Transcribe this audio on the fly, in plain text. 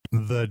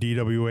The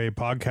DWA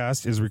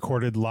podcast is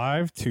recorded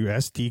live to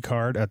SD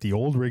card at the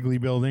old Wrigley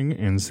Building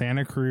in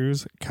Santa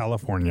Cruz,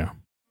 California.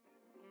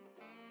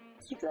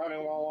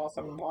 Driving While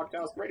Awesome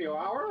Podcast Radio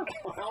Hour.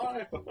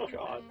 Oh,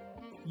 God.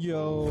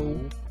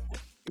 Yo.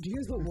 Do you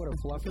guys know what a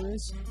fluffer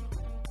is?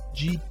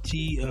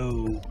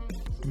 GTO.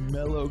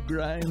 Mellow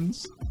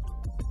grinds.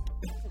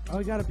 Oh,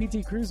 I got a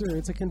PT Cruiser.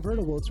 It's a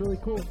convertible. It's really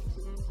cool.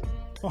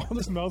 Oh,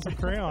 this smells of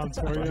crayons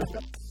for you.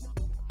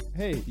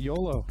 Hey,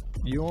 YOLO.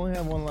 You only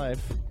have one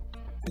life.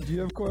 Do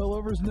you have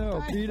coilovers?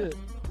 No. Beat it.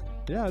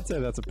 Yeah, I'd say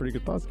that's a pretty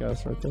good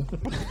podcast right there.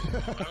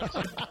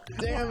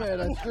 Damn it,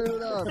 I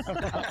screwed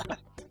up.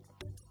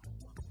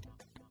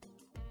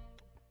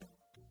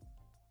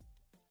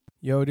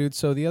 Yo, dude.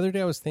 So the other day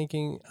I was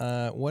thinking,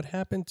 what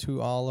happened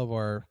to all of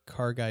our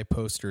car guy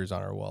posters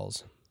on our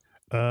walls?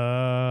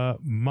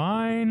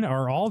 Mine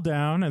are all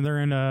down and they're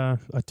in a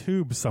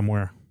tube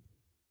somewhere.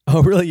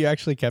 Oh, really? You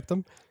actually kept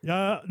them?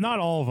 Not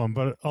all of them,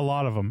 but a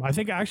lot of them. I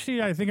think I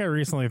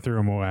recently threw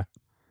them away.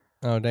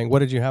 Oh, dang. What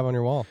did you have on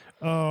your wall?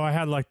 Oh, I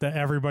had like the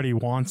Everybody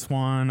Wants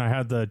one. I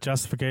had the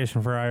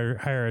Justification for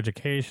Higher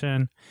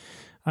Education.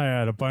 I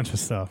had a bunch of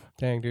stuff.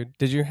 Dang, dude.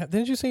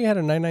 Didn't you say you had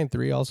a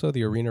 993 also,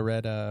 the Arena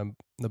Red,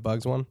 the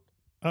Bugs one?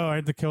 Oh, I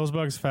had the Kills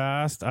Bugs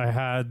Fast. I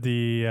had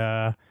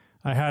a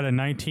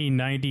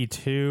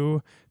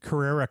 1992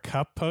 Carrera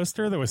Cup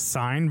poster that was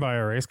signed by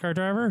a race car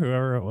driver,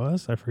 whoever it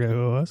was. I forget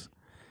who it was.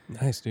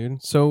 Nice,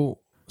 dude. So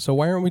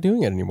why aren't we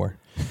doing it anymore?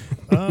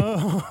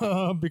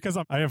 Because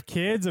I have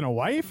kids and a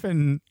wife,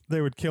 and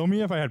they would kill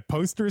me if I had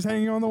posters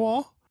hanging on the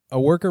wall. A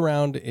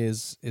workaround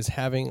is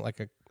having like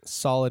a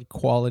solid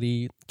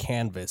quality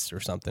canvas or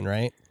something,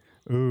 right?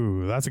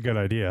 Ooh, that's a good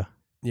idea.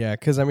 Yeah,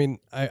 because I mean,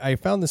 I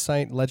found the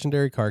site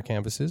Legendary Car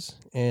Canvases,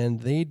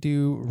 and they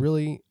do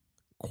really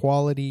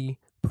quality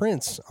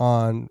prints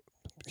on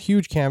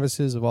huge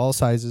canvases of all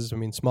sizes. I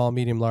mean, small,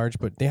 medium, large,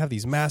 but they have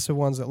these massive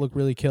ones that look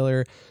really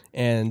killer,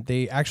 and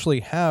they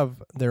actually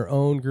have their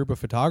own group of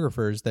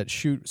photographers that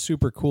shoot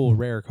super cool,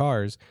 rare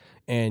cars,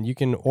 and you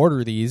can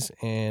order these,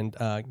 and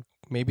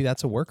maybe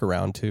that's a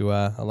workaround to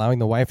allowing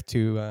the wife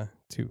to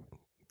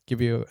give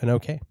you an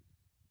okay.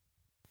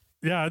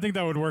 Yeah, I think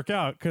that would work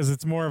out because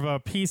it's more of a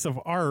piece of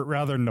art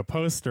rather than a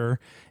poster.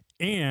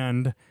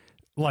 And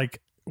like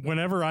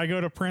whenever I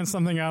go to print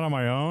something out on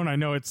my own, I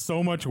know it's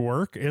so much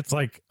work. It's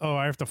like, oh,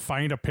 I have to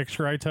find a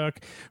picture I took,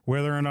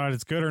 whether or not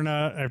it's good or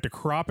not. I have to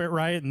crop it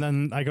right. And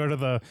then I go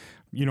to a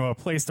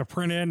place to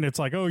print it. And it's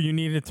like, oh, you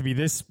need it to be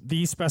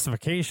these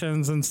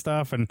specifications and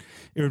stuff. And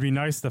it would be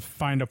nice to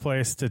find a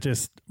place to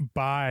just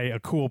buy a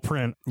cool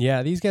print.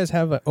 Yeah, these guys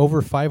have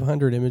over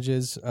 500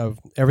 images of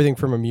everything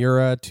from a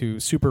Miura to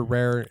super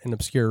rare and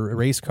obscure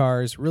race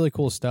cars. Really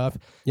cool stuff.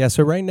 Yeah,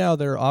 so right now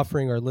they're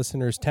offering our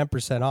listeners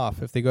 10%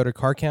 off. If they go to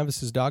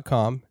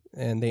carcanvases.com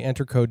and they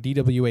enter code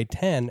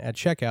DWA10 at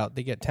checkout,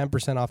 they get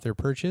 10% off their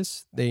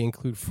purchase. They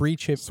include free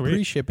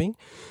shipping,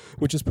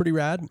 which is pretty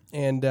rad.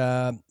 And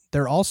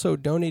they're also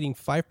donating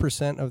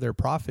 5% of their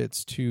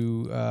profits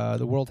to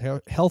the World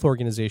Health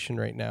Organization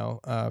right now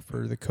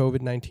for the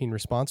COVID-19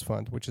 Response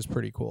Fund, which is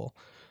pretty cool.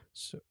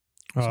 So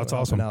that's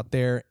awesome out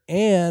there.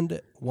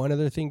 And one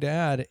other thing to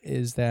add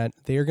is that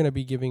they're going to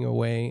be giving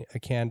away a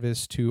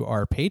canvas to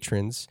our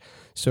patrons.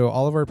 So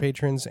all of our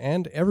patrons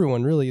and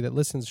everyone really that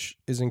listens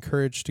is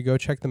encouraged to go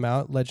check them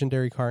out,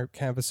 Legendary Car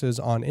Canvases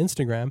on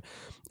Instagram,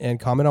 and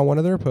comment on one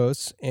of their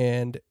posts.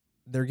 And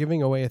they're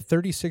giving away a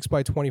 36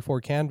 by 24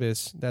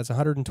 canvas that's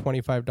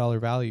 $125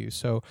 value.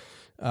 So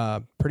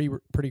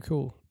pretty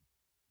cool.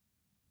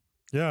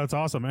 Yeah, it's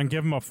awesome. And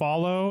give them a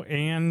follow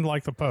and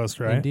like the post,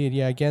 right? Indeed.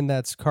 Yeah. Again,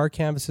 that's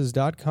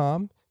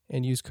carcanvases.com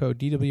and use code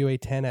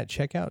DWA10 at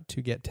checkout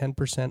to get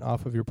 10%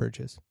 off of your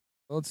purchase.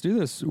 Let's do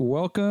this.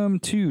 Welcome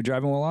to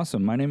Driving While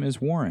Awesome. My name is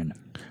Warren.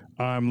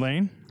 I'm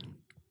Lane.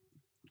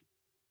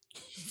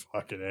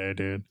 Fucking A,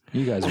 dude.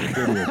 You guys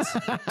are idiots.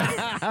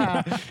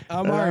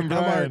 I'm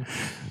Art.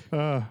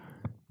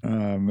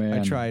 Oh, man.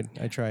 I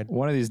tried.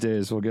 One of these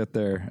days we'll get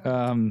there.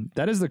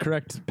 That is the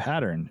correct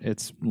pattern.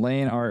 It's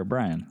Lane, Art,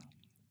 Brian.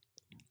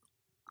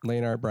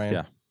 Lane, Art, Brian.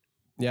 Yeah.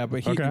 Yeah,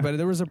 but but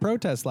there was a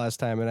protest last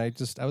time, and I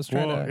was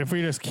trying to. If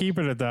we just keep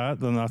it at that,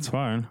 then that's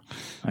fine.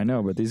 I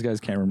know, but these guys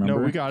can't remember. No,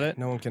 we got it.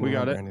 No one can we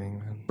got remember it. anything.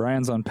 Man.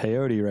 Brian's on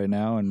peyote right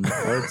now, and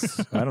Art's,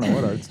 I don't know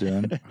what Art's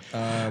doing.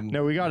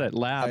 No, we got it.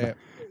 Lab.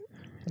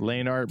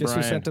 Lane, Art, Guess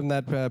Brian. who sent him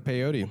that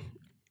peyote?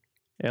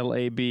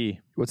 LAB.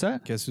 What's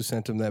that? Guess who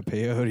sent him that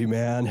peyote,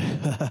 man?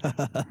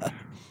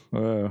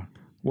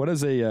 What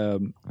is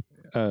a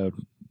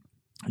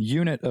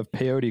unit of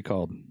peyote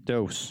called?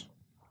 Dose.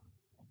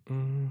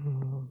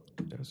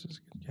 Dose is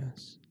a good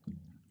guess.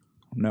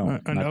 No,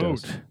 An not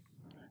oat.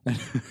 dose.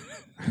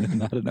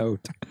 Not an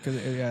oat.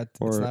 Yeah, it's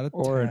Or, not a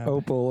or an tab.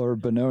 opal or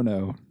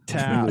bonono.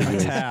 Tab. Really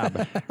good.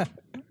 Tab.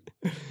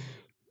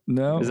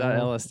 No. Is that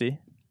LSD?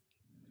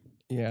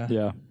 Yeah.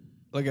 Yeah.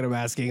 Look at him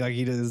asking like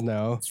he doesn't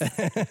know.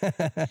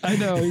 I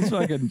know. He's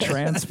fucking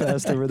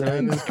transfest over there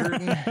in his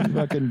curtain.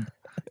 Fucking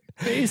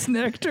base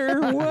nectar.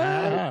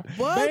 What?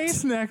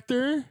 Base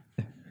nectar.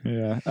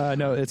 Yeah.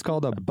 No, it's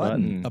called a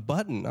button. A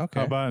button.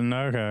 Okay. A button.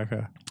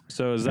 Okay.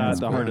 So is that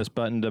the hardest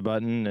button to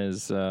button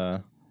is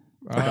about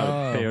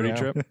a peyote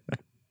trip?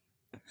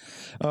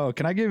 Oh,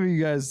 can I give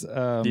you guys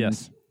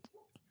Yes.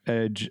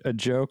 a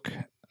joke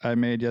I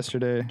made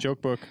yesterday?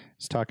 Joke book. I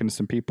was talking to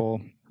some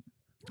people,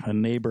 a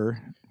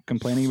neighbor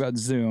complaining about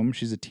Zoom.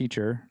 She's a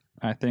teacher.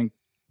 I think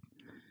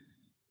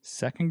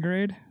 2nd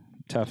grade.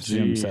 Tough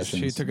Zoom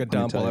sessions. She took a let me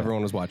dump tell while you.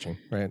 everyone was watching,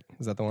 right?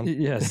 Is that the one?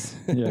 Yes.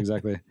 Yeah,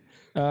 exactly.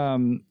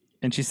 And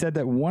she said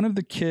that one of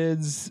the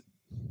kids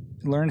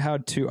learned how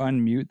to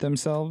unmute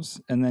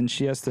themselves, and then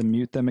she has to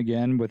mute them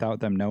again without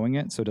them knowing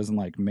it, so it doesn't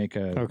like make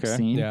a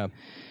scene. Yeah.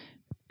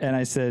 And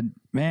I said,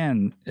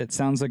 "Man, it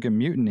sounds like a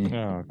mutiny."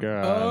 Oh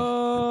god.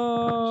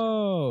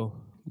 Oh,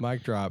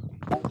 mic drop.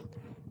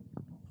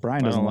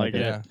 Brian I doesn't don't like it.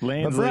 Yeah. But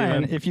Lane's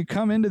Brian, leaving. if you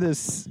come into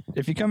this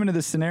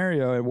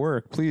scenario at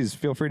work, please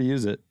feel free to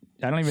use it.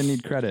 I don't even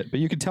need credit, but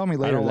you can tell me I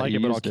later. don't that like you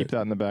it, but I'll used keep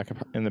that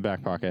in the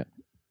back pocket.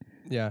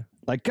 Yeah.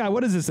 Like, God,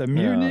 what is this? A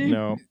mutiny?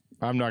 No,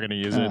 I'm not going to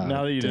use it.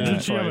 Now that you did Did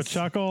it she have a twice.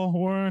 chuckle,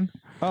 Warren?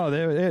 Oh,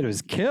 it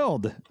was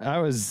killed. I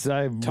of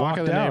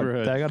walked the out.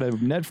 neighborhood. I got a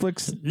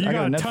Netflix. You I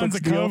got a Netflix tons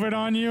of deal. COVID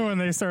on you, and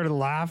they started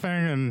laughing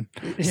and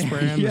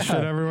spraying Yeah. the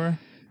shit everywhere.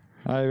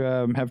 I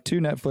have 2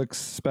 Netflix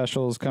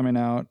specials coming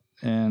out,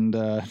 and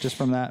just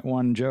from that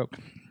one joke.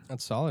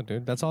 That's solid,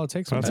 dude. That's all it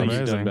takes. That's sometimes.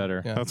 You've done amazing.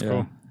 better. Yeah. That's Yeah.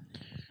 cool.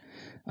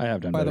 I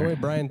have done By the better. way,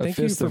 Brian, A thank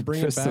you fist for of-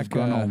 bringing fist of back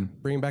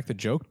Grunholm. the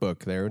joke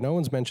book there. No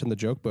one's mentioned the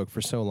joke book for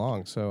so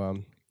long.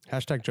 So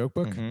hashtag joke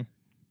book. Mm-hmm.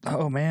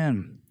 Oh,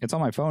 man. It's on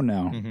my phone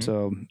now.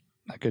 So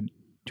I could. Do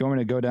you want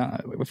me to go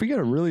down? If we get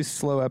a really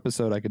slow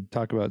episode, I could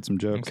talk about some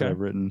jokes Okay. I've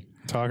written.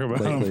 Talk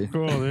about Lately. them.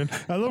 Cool, dude.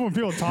 I love when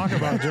people talk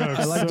about jokes.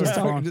 I like so just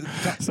talk,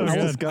 So I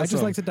good.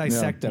 just like to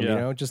dissect them, Yeah. you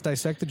know, just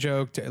dissect the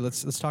joke.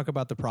 Let's talk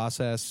about the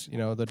process, you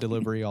know, the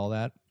delivery, all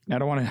that. I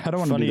don't want to.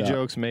 Funny do that.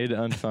 jokes made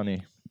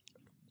unfunny.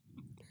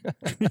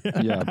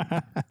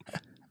 Yeah.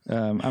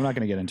 I'm not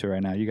going to get into it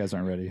right now. You guys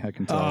aren't ready. I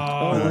can tell.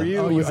 Were you?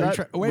 Oh, was are you that,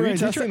 try- were you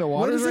testing the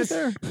what waters is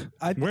right this?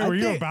 there? Wait, were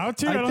you about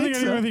to? I don't think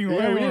so. anything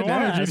Yeah, we didn't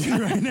wanted you ask.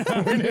 to right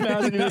now. We didn't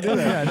ask you to do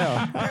that.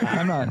 Yeah, no,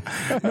 I'm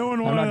not. No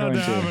one wanted that going to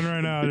to. happen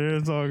right now, dude.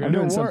 It's all good. I'm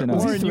doing something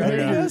else. Warren, you, Okay.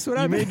 made, That's what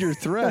you I made your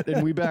threat,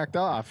 and we backed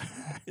off.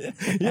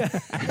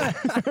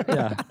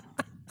 Yeah.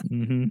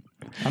 I'm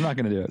not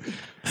going to do it.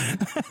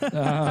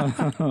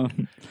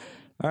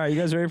 All right, you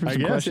guys ready for I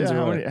some guess. questions? Yeah.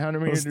 or How what?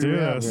 many Let's do do we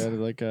have? this. We had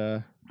like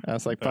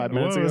asked like 5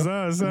 minutes What was ago.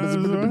 that? Is that-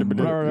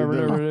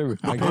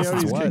 I guess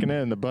it's Peyote's what? kicking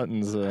in. The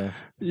buttons.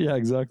 Yeah,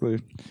 exactly.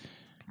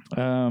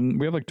 We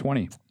have like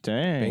 20,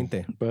 Dang. Ain't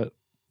they? but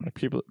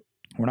People.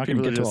 we're not going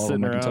People to are get to just all of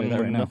sitting them. I can tell around you that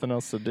with right now. nothing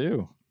else to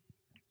do.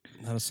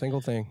 Not a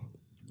single thing.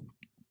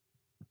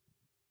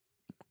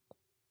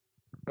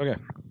 Okay.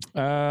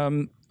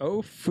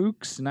 Oh,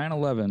 Fuchs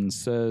 911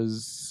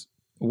 says,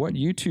 "What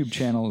YouTube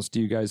channels do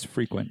you guys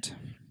frequent?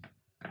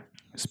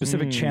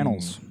 Specific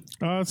channels."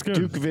 Oh, that's good.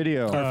 Duke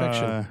Video.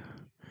 Uh,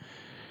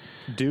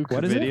 Duke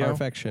what is it? Video.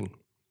 Perfection.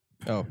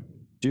 Oh,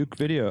 Duke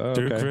Video. Oh,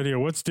 Duke okay. Video.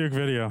 What's Duke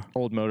Video?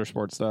 Old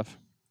motorsport stuff.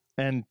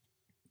 And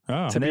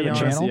Oh, To to name be a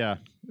honest, channel?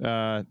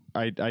 yeah.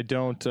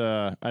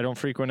 I don't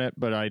frequent it,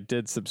 but I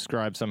did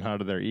subscribe somehow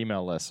to their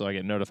email list, so I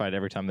get notified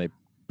every time they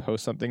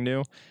post something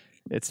new.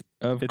 It's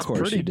Of it's course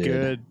pretty you did.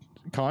 good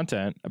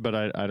content, but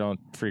I don't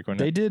frequent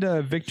They it. did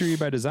Victory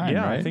by Design,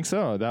 Yeah, right? I think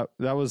so. That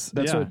was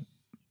That's yeah. what-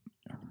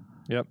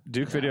 Yep,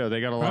 Duke Video.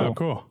 They got a lot oh, of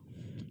cool.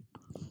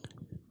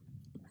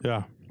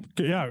 Yeah.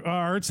 Yeah.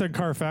 Art said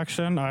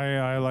Carfection.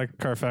 I like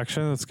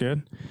Carfection. That's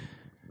good.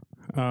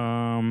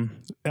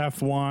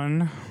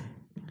 F1.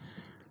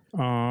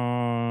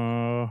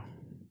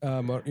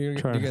 you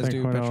Trying to guys think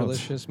do what else.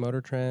 Petrolicious,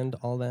 Motor Trend,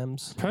 all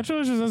thems.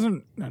 Petrolicious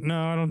doesn't.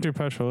 No, I don't do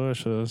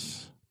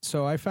Petrolicious.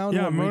 So I found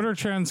Yeah, one Motor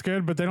Trend's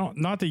good, but they don't.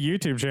 Not the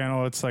YouTube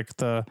channel. It's like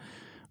the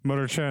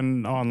Motor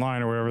Trend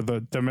online or whatever.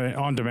 The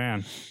on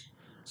demand.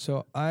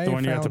 So I The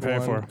one found you have to pay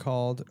one for.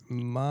 called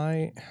I'm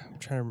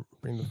trying to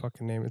bring the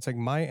fucking name. It's like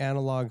My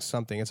Analog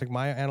something. It's like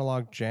My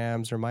Analog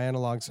Jams or My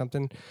Analog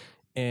something,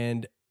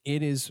 and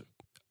it is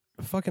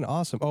fucking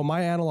awesome. Oh,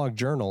 My Analog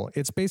Journal.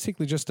 It's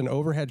basically just an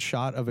overhead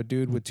shot of a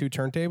dude with 2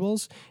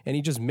 turntables, and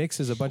he just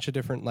mixes a bunch of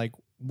different like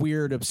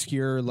weird,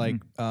 obscure, like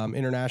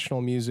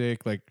international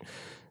music, like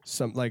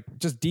some like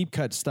just deep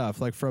cut stuff,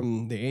 like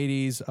from the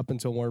 80s up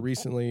until more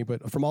recently,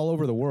 but from all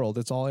over the world.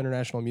 It's all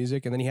international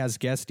music, and then he has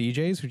guest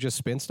DJs who just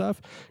spin stuff.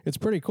 It's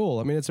pretty cool.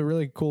 I mean, it's a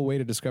really cool way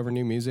to discover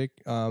new music.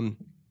 I don't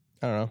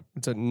know.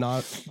 It's a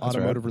not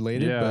automotive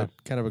related, Yeah. but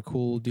kind of a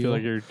cool I deal. feel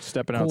like you're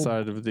stepping Cool.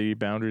 outside of the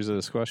boundaries of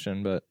this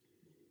question, but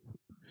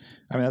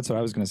I mean, that's what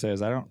I was going to say.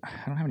 Is I don't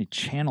have any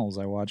channels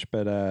I watch,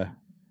 but there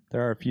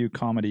are a few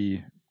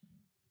comedy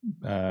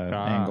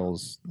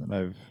angles that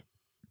I've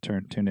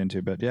tuned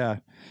into. But yeah,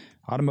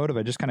 automotive,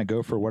 I just kind of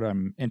go for what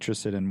I'm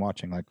interested in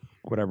watching, like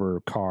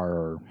whatever car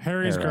or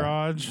Harry's era.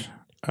 Garage.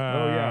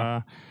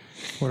 yeah.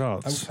 What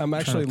else? I'm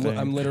actually trying to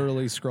I'm think.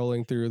 literally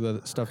scrolling through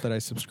the stuff that I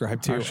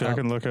subscribe to. Actually, I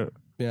can look at.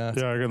 Yeah.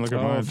 Yeah, I can look at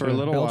Oh, mine for too. a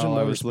little Belgian while,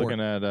 I was Motorsport.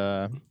 looking at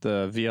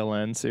the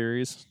VLN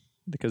series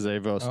because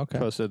they've Okay.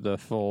 posted the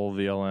full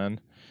VLN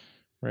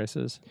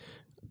races.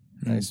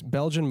 Nice.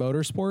 Belgian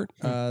Motorsport.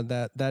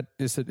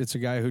 It's a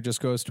guy who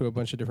just goes to a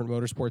bunch of different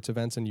motorsports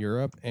events in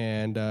Europe,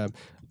 and a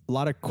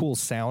lot of cool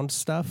sound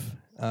stuff.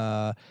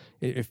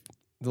 If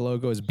the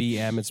logo is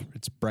BM,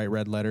 it's bright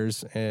red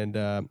letters, and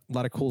a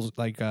lot of cool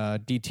like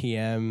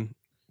DTM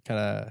kind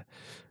of,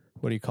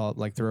 what do you call it,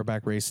 like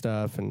throwback race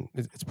stuff, and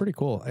it's pretty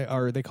cool.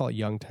 Or they call it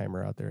Young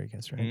Timer out there, I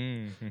guess, right?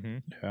 Mm-hmm.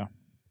 Yeah.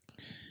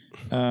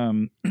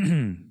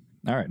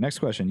 All right, next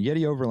question.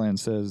 Yeti Overland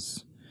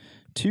says,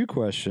 2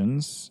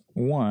 questions.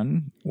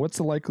 1, what's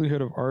the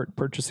likelihood of Art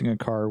purchasing a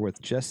car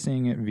with just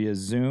seeing it via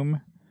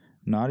Zoom,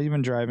 not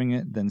even driving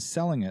it, then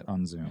selling it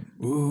on Zoom?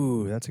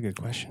 Ooh, that's a good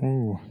question.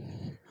 Ooh.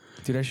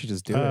 Dude, I should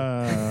just do it.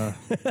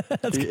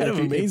 That's kind of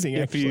amazing,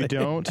 If actually. you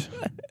don't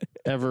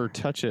ever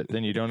touch it,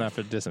 then you don't have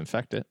to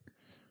disinfect it.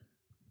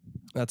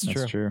 That's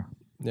true.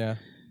 Yeah.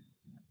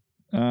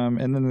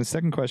 And then the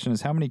second question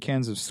is, how many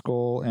cans of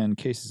Skol and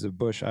cases of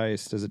Busch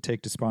Ice does it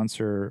take to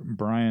sponsor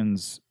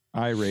Brian's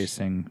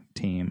iRacing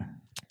team?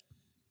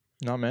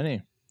 Not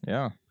many.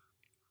 Yeah.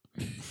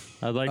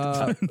 I'd like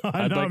Not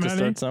to many.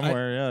 start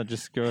somewhere. Yeah,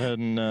 just go ahead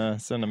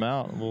and send them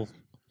out. We'll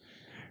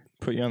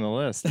put you on the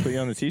list. Put you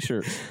on the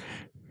T-shirt.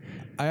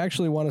 I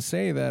actually want to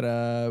say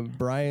that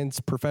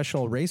Brian's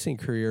professional racing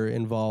career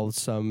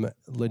involves some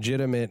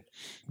legitimate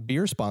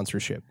beer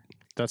sponsorship.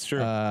 That's true.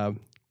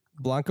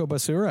 Blanco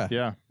Basura.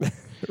 Yeah.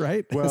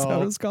 Right? Well, is that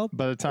what it's called?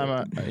 By the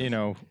time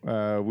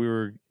we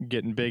were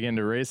getting big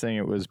into racing,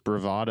 it was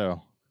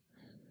Bravado.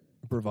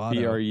 Bravado.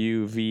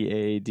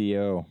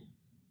 Bruvado.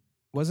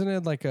 Wasn't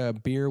it like a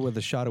beer with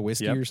a shot of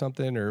whiskey Yep. or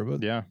something? Or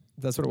Yeah.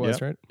 That's what it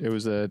was, Yep. right? It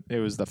was the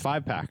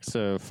 5-pack,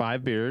 so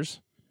 5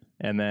 beers,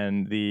 and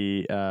then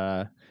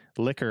the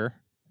liquor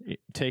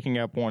taking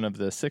up one of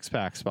the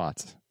 6-pack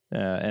spots,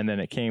 and then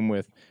it came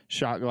with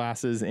shot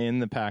glasses in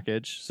the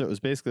package, so it was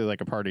basically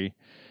like a party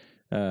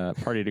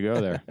to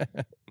go there.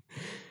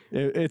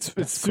 It's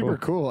super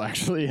cool,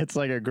 actually. It's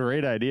like a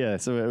great idea.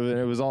 So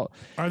it was all.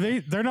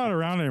 They're not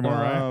around anymore,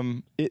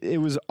 right? It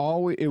was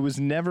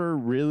never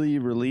really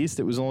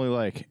released. It was only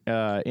like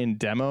in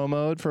demo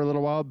mode for a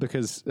little while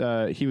because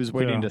he was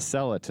waiting to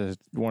sell it to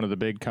one of the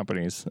big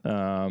companies.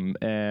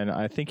 And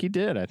I think he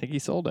did. I think he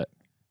sold it.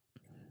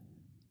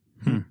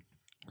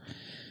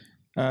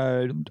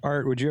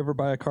 Art, would you ever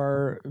buy a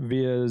car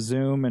via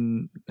Zoom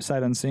and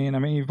sight unseen? I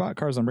mean, you've bought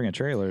cars on Bring a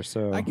Trailer,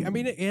 so I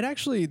mean, it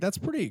actually, that's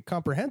pretty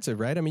comprehensive,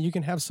 right? I mean, you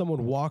can have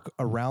someone walk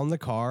around the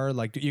car.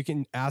 Like, you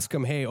can ask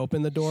them, hey,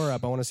 open the door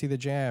up. I want to see the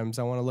jams.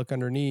 I want to look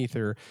underneath.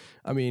 Or,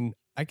 I mean,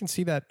 I can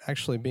see that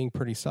actually being a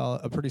pretty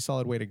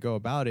solid way to go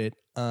about it.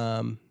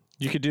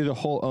 You could do the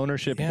whole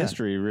ownership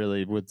history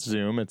really with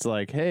Zoom. It's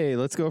like, hey,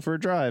 let's go for a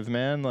drive,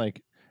 man.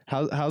 Like,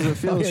 how's it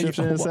feel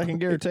shifting in second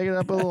gear? Take it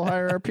up a little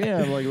higher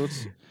RPM. Like,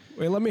 let's.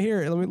 Wait, let me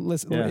hear it. Let me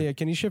listen. Yeah.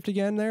 Can you shift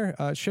again there?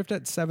 Shift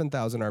at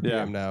 7,000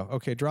 RPM now.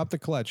 Okay, drop the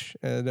clutch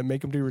and then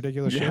make them do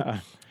ridiculous shit.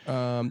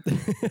 Yeah,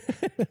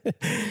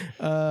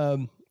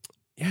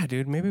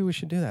 dude, maybe we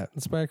should do that.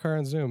 Let's buy a car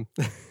on Zoom.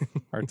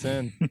 Art's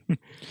in.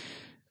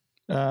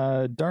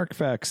 Dark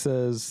Fact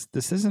says,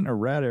 this isn't a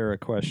Rad Era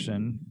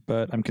question,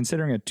 but I'm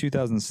considering a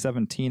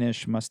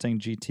 2017-ish Mustang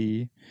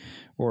GT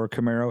or a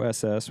Camaro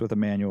SS with a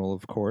manual,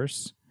 of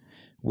course.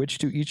 Which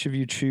do each of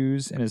you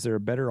choose, and is there a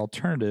better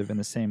alternative in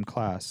the same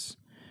class?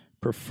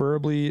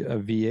 Preferably a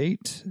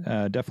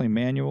V8, definitely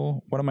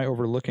manual. What am I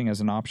overlooking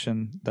as an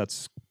option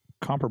that's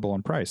comparable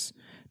in price?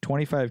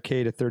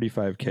 $25K to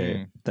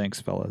 $35K. Thanks,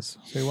 fellas.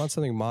 So you want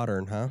something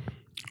modern, huh?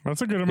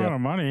 That's a good amount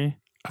of money.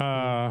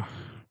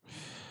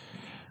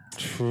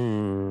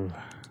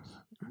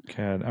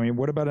 God, I mean,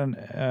 what about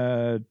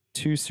an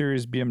 2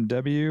 Series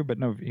BMW? But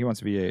no, he wants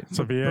V8. It's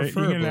a V8. You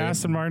can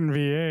Aston Martin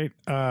V8,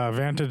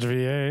 Vantage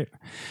V8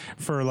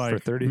 for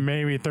like 30?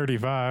 maybe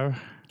 35.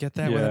 Get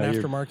that with an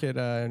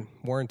aftermarket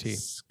warranty.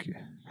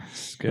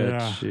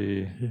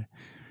 Sketchy.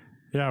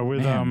 Yeah,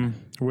 with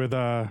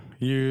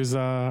use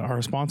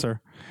our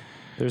sponsor.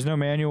 There's no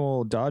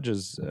manual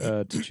Dodges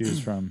to choose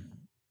from,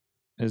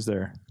 is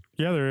there?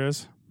 Yeah, there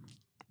is.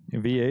 A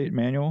V8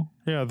 manual?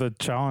 Yeah, the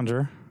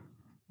Challenger.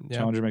 Yeah.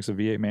 Challenger makes a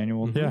V8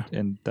 manual. Yeah.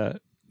 And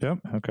that. Yep.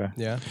 Okay.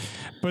 Yeah.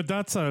 But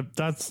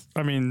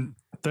I mean,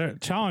 the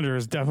Challenger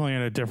is definitely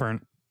in a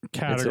different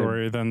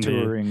category than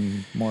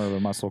touring, more of a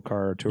muscle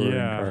car, touring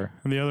car.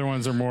 And the other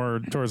ones are more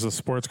towards the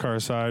sports car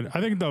side.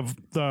 I think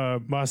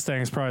the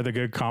Mustang is probably the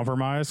good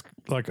compromise,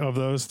 like of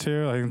those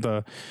two. I think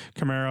the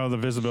Camaro, the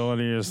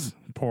visibility is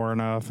poor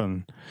enough,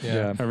 and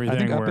everything. I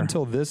think up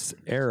until this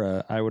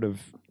era, I would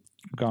have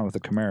gone with the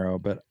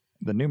Camaro, but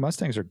the new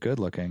Mustangs are good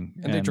looking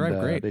and they drive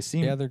great. They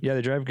seem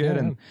they drive good,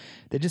 and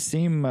they just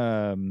seem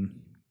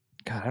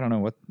God, I don't know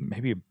what,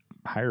 maybe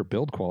higher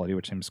build quality,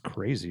 which seems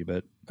crazy,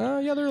 but they're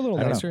a little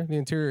nicer. The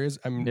interior is,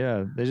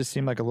 they just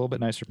seem like a little bit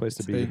nicer place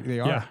to be. They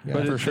are,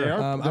 but for sure.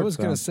 I was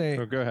going to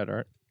say, go ahead,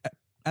 Art.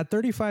 At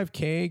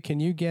 $35K, can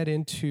you get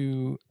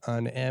into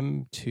an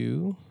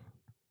M2,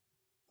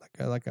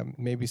 like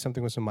maybe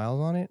something with some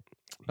miles on it?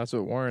 That's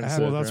what Warren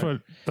said. Well, that's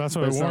what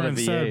Warren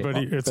said, but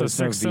it's a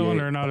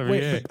 6-cylinder, not a V8.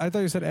 Wait, I thought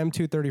you said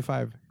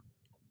M235.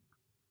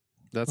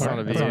 That's not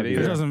a It V8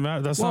 either. doesn't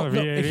matter. That's not a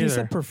no, V8 if either. he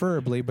said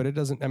preferably, but it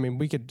doesn't. I mean,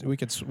 we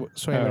could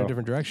sway him in a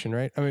different direction,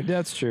 right? I mean,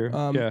 That's true.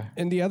 Yeah.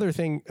 And the other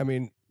thing, I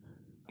mean,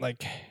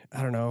 like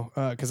I don't know,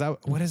 because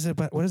what is it?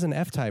 But what is an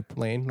F-type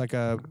lane? Like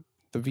the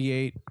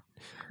V8,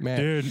 man.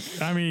 Dude,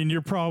 I mean,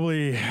 you're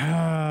probably,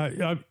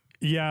 yeah,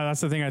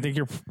 that's the thing. I think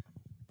you're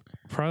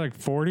probably like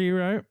 40,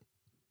 right?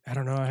 I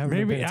don't know. I haven't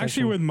Maybe been paying actually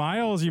attention. with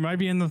miles, you might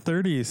be in the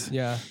 30s.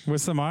 Yeah, With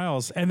some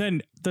miles. And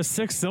then the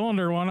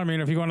 6-cylinder one, I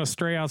mean, if you want to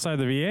stray outside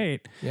the V8,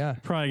 yeah.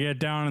 probably get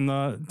down in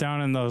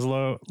those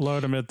low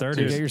to mid So you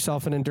 30s. get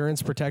yourself an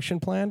endurance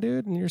protection plan,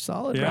 dude, and you're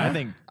solid. Yeah. bro. I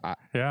think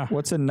Yeah.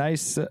 What's a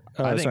nice? I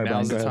think sorry, now's Brian,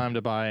 go the ahead. time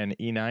to buy an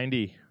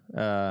E90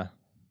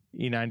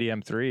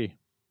 M3.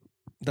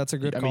 That's a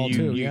good I call mean,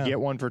 too. you yeah. get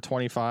one for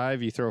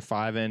 25. You throw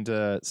 5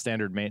 into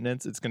standard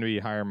maintenance. It's going to be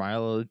higher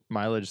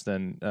mileage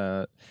than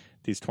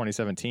these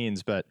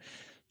 2017s. But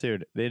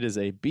dude, it is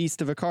a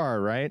beast of a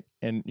car, right?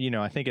 And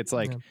I think it's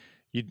like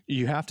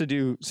you have to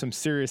do some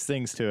serious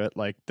things to it,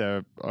 like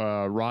the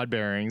rod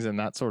bearings and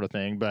that sort of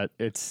thing. But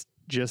it's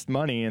just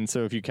money, and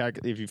so if you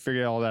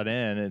figure all that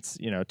in, it's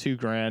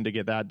 $2,000 to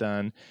get that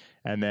done,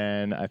 and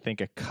then I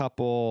think a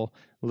couple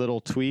little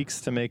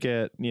tweaks to make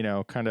it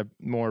kind of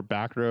more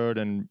back road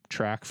and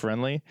track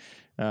friendly,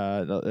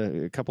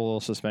 a couple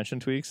little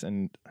suspension tweaks,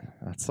 and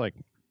that's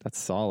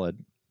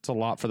solid. It's a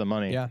lot for the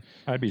money. Yeah.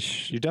 I'd be.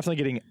 You're definitely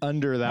getting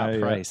under that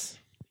price.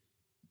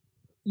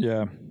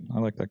 Yeah, I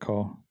like that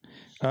call.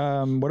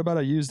 What about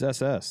a used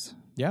SS?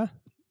 Yeah.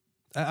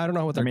 I don't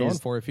know what they're mean, going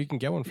for. If you can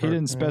get one for He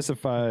didn't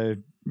specify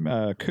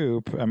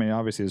coupe. I mean,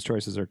 obviously his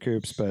choices are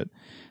coupes, but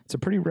it's a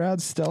pretty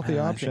rad, stealthy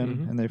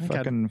option, and they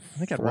fucking I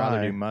think I'd fly.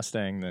 rather do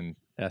Mustang than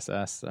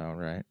SS, though,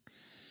 right?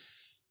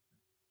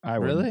 I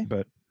Really? wouldn't,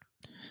 but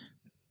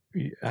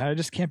I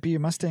just can't be a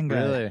Mustang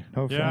guy. Really?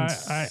 No Yeah,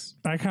 offense.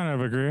 I kind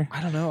of agree.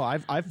 I don't know.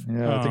 I've I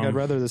think I'd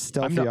rather the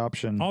stealthy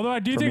option. Although I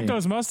do for think me.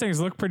 those Mustangs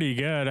look pretty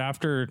good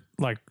after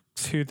like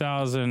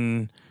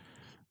 2000.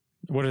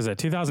 What is it?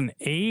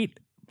 2008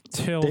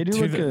 till They do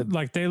look good.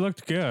 Like they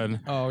looked good.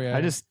 Oh yeah.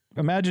 I just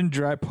imagine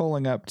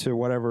pulling up to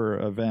whatever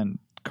event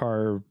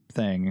car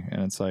thing,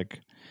 and it's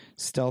like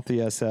stealthy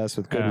SS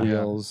with good Yeah.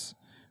 wheels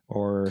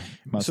or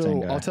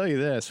Mustang So guy. I'll tell you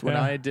this: when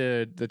Yeah. I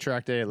did the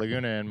track day at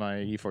Laguna in my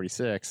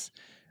E46,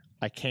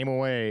 I came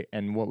away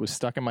and what was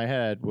stuck in my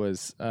head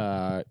was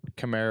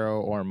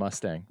Camaro or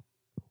Mustang.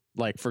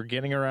 Like for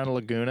getting around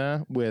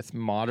Laguna with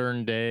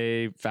modern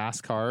day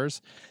fast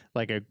cars,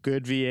 like a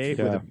good V8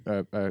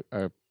 with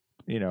a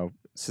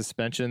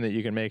suspension that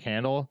you can make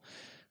handle.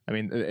 I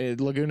mean,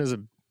 Laguna's a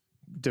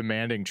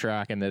demanding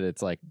track in that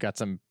it's like got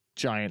some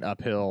giant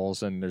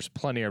uphills and there's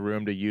plenty of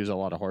room to use a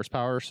lot of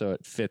horsepower, so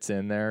it fits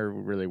in there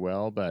really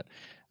well. But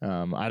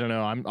I don't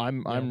know.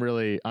 I'm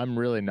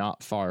really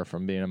not far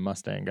from being a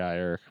Mustang guy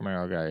or a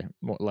Camaro guy,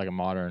 like a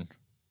modern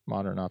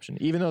option.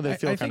 Even though they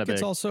feel I kind think of big.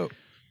 it's also.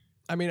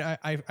 I mean,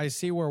 I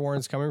see where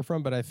Warren's coming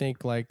from, but I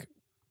think like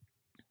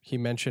he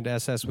mentioned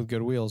SS with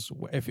good wheels.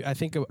 If I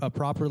think a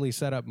properly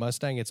set up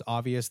Mustang, it's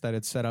obvious that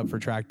it's set up for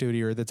track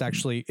duty, or that's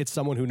actually it's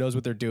someone who knows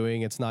what they're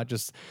doing. It's not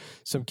just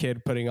some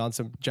kid putting on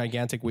some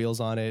gigantic wheels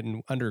on it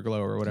and underglow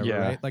or whatever,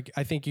 right? Like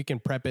I think you can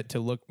prep it to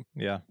look.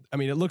 Yeah. I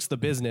mean, it looks the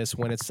business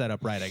when it's set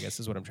up right, I guess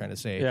is what I'm trying to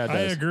say. Yeah, it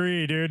I does.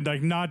 agree, dude.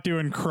 Like not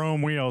doing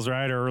chrome wheels,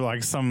 right? Or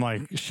like some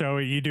like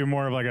showy. You do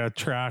more of like a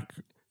track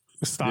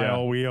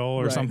style wheel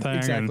or Right, something.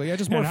 exactly. Yeah,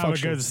 just more and have a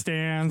functional. good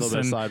stance Little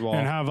bit of sidewall.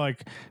 and have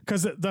like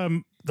because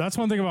that's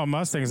one thing about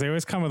Mustangs. They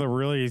always come with a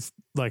really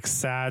like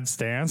sad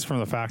stance from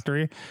the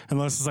factory,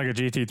 unless it's like a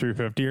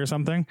GT350 or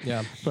something.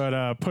 Yeah.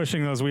 But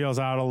pushing those wheels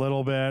out a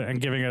little bit and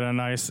giving it a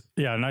nice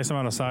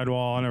amount of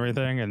sidewall and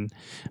everything. And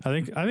I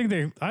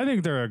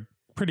think they're a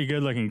pretty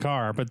good looking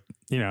car, but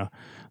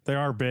they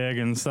are big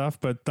and stuff.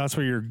 But that's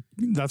what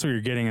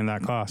you're getting in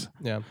that class.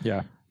 Yeah.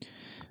 Yeah.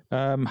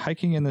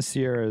 Hiking in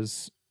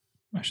Sierras,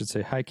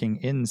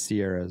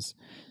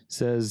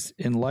 says,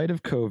 in light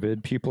of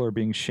COVID, people are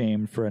being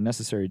shamed for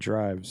unnecessary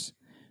drives.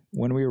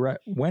 When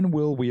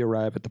will we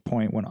arrive at the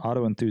point when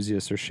auto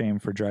enthusiasts are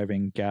shamed for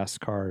driving gas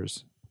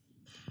cars?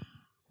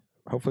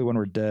 Hopefully when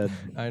we're dead.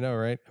 I know,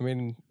 right? I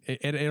mean,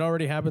 it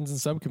already happens in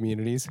some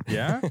communities.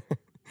 Yeah.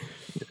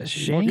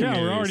 Shame.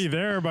 Yeah, we're already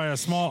there by a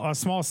small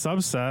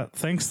subset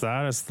thinks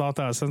that. It's thought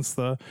that since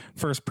the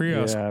first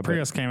Prius Yeah, but-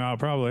 Prius came out,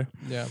 probably.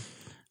 Yeah.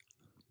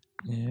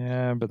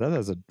 Yeah, but that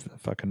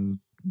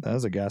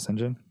is a gas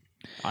engine.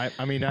 I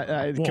mean,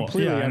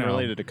 completely yeah, I know.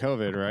 unrelated to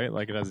COVID, right?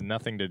 Like it has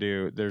nothing to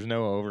do. There's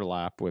no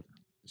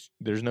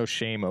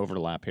shame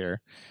overlap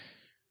here.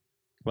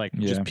 Like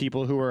just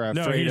people who are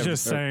afraid No, he's of,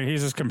 just saying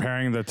he's just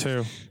comparing the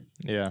two.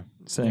 yeah.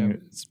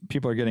 Saying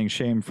people are getting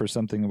shamed for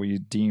something that we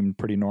deem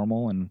pretty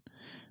normal, and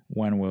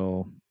when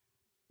will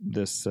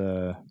this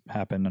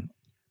happen?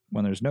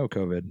 When there's no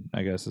COVID,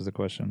 I guess is the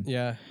question.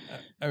 Yeah.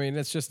 I mean,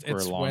 it's just, We're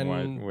it's a long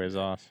when, ways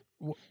off.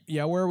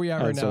 yeah, where are we at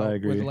right That's what now I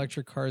agree. with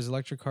electric cars?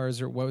 Electric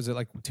cars are, what was it,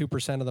 like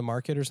 2% of the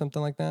market or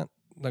something like that?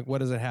 Like, what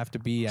does it have to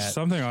be at?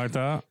 Something like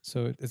that.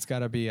 So it's got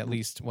to be at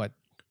least, what,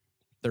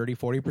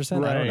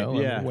 30-40%. I don't know.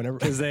 Yeah, I mean, whenever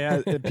because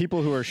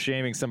people who are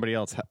shaming somebody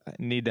else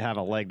need to have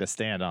a leg to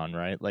stand on,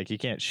 right? Like you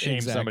can't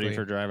shame somebody Exactly.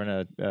 for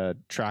driving a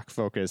track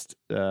focused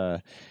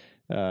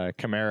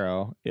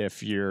Camaro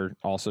if you're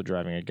also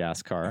driving a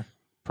gas car,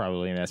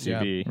 probably an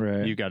SUV. Yeah,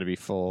 right. You got to be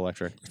full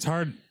electric.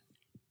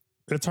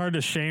 It's hard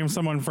to shame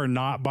someone for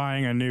not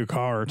buying a new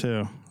car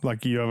too.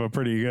 Like you have a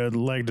pretty good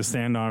leg to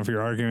stand on if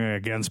you're arguing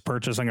against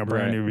purchasing a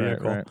brand new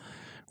vehicle, Right.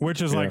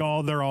 which is like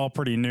they're all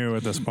pretty new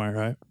at this point,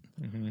 right?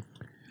 Mm-hmm.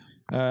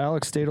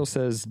 Alex Stadel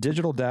says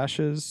digital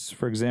dashes,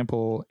 for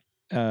example,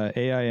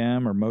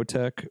 AIM or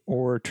Motec,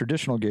 or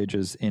traditional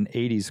gauges in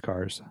 80s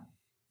cars.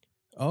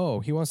 Oh,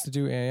 he wants to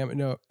do AM.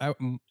 No,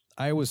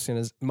 I was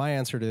saying my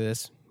answer to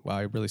this. Wow,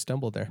 I really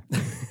stumbled there.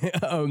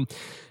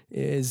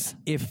 Is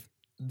if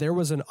there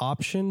was an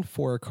option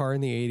for a car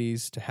in the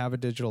 80s to have a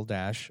digital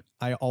dash,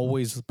 I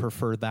always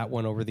prefer that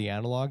one over the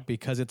analog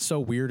because it's so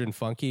weird and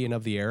funky and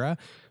of the era.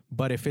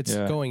 But if it's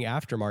going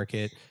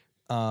aftermarket,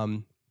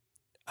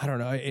 I don't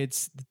know,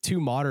 it's too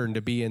modern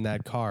to be in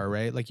that car,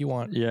 right? Like you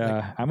want. Yeah,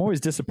 like, I'm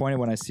always disappointed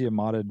when I see a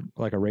modded,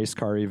 like a race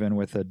car, even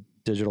with a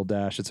digital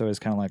dash. It's always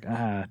kind of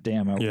like,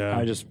 damn,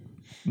 I just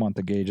want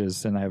the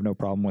gauges, and I have no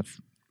problem with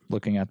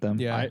looking at them.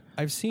 yeah,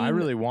 I've seen. I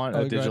really want Oh,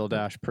 a go digital ahead.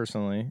 dash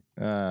personally,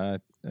 but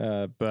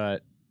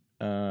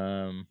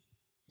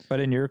But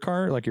in your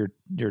car, like your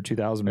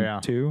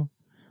 2002,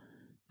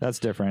 that's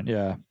different.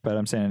 Yeah, but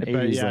I'm saying an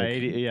 80s, yeah, like,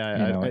 80, yeah.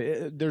 you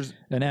know, There's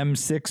an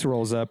M6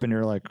 rolls up, and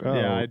you're like, oh,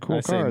 Yeah, cool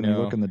I'd say car. And you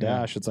no. look in the Yeah.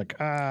 dash, it's like,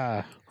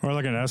 Or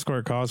like an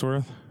Escort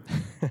Cosworth.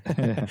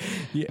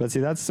 But see,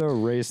 that's so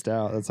raced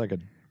out. That's like a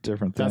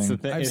different thing. that's the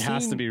thing. I've It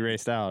has to seen- be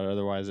raced out,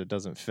 otherwise it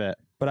doesn't fit.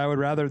 But I would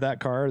rather that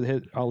car,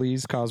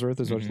 Ali's Cosworth,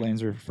 is Mm-hmm. what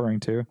Lane's referring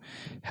to,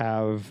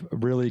 have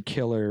really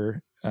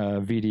killer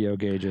video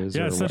gauges.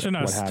 Yeah, or it's such what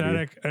have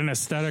you. an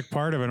aesthetic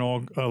part of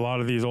a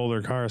lot of these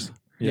older cars.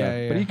 Yeah,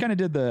 But yeah. he kind of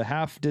did the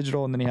half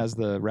digital, and then he has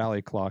the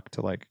rally clock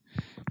to like.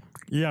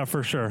 Yeah,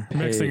 for sure.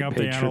 Mixing up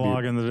pay the analog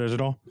tribute. and the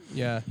digital.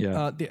 Yeah.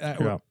 Yeah.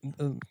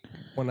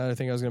 One other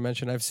thing I was going to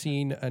mention, I've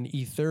seen an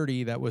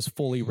E30 that was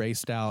fully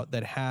raced out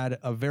that had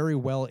a very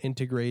well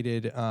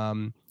integrated,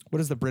 what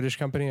is the British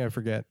company? I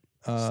forget.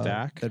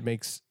 Stack? That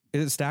makes,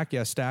 is it Stack?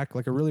 Yeah, Stack,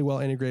 like a really well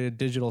integrated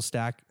digital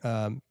stack,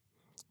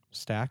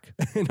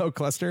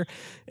 cluster.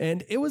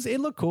 And it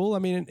looked cool. I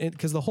mean,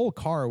 because the whole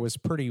car was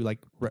pretty like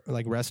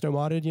resto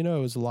modded, you know,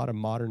 it was a lot of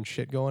modern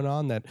shit going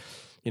on that,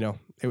 you know,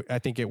 I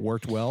think it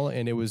worked well,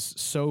 and it was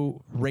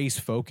so race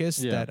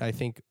focused that I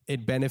think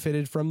it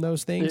benefited from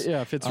those things.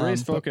 Yeah, if it's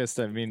race focused,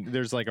 I mean,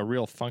 there's like a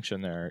real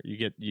function there. You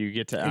get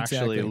to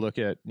actually Exactly. look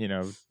at, you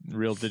know,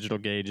 real digital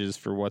gauges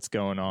for what's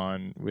going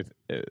on with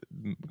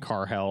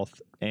car health,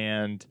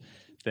 and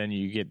then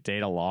you get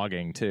data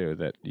logging too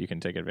that you can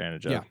take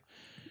advantage of. Yeah.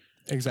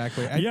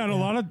 Exactly. Yeah, and a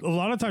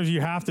lot of times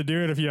you have to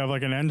do it if you have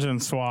like an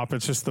engine swap.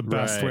 It's just the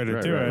best way to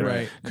do it,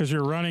 right. Because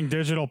you're running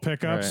digital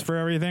pickups Right. for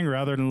everything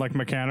rather than like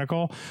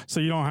mechanical.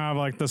 So you don't have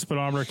like the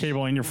speedometer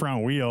cable in your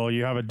front wheel.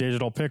 You have a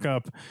digital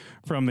pickup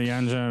from the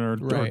engine or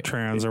Right.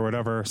 trans or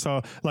whatever.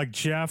 So like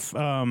Jeff,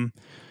 who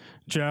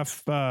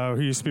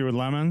used to be with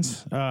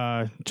Lemons,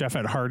 Jeff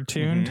at Hard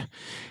Tuned,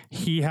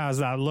 he has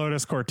that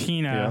Lotus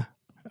Cortina.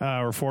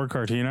 Or Ford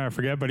Cortina, I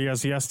forget, but he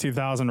has the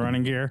S2000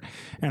 running gear,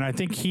 and I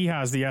think he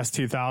has the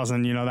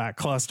S2000. You know, that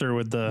cluster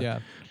with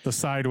the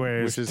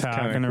sideways Which is tack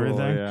kinda and cool,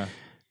 everything. yeah.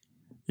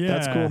 Yeah,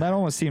 That's cool. That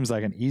almost seems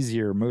like an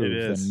easier move It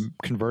is. than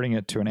converting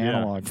it to an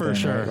analog. for thing,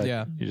 sure. right? Like,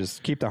 Yeah. You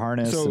just keep the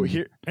harness. So and-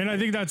 here, And I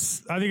think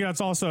that's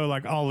also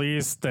like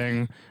Ali's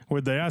thing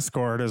with the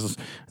Escort is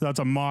that's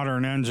a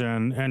modern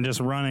engine, and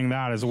just running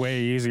that is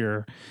way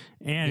easier,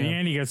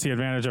 and he gets the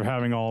advantage of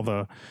having all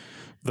the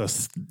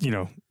you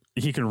know.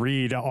 He can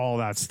read all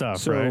that stuff,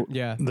 So, right?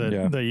 Yeah.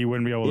 That you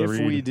wouldn't be able to if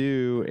read. we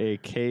do a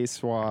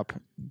K-swap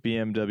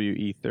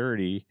BMW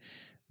E30,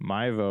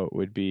 my vote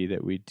would be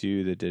that we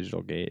do the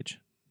digital gauge.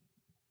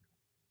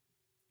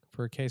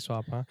 For a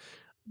K-swap, huh?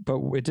 but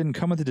it didn't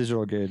come with the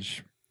digital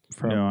gauge.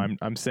 No,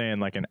 I'm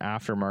saying like an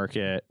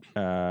aftermarket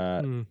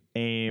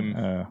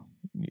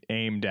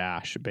AIM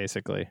dash,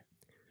 basically.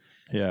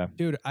 Yeah.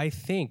 Dude, I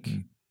think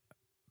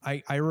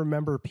I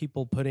remember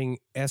people putting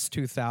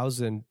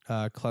S2000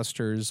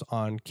 clusters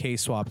on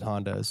K-swapped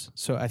Hondas.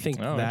 So I think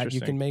that you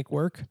interesting. can make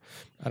work.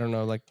 I don't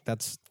know, like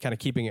that's kind of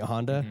keeping it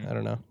Honda. I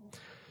don't know.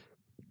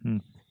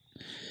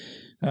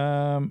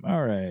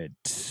 All right.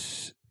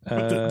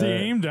 But the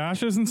AIM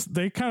dashes,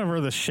 they kind of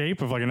are the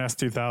shape of like an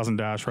S2000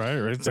 dash, right?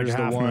 It's like There's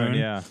half the one, moon.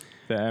 yeah.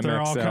 The They're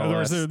all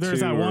MXL. there's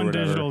that one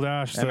digital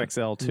dash. that-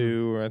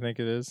 MXL2, I think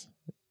it is.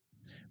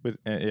 With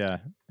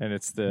and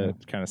it's the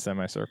kind of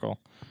semicircle.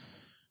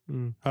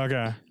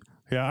 Okay.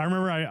 Yeah, I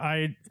remember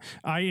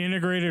I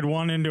integrated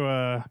one into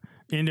a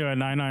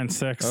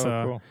 996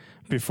 Cool.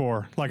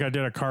 before. Like I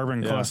did a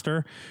carbon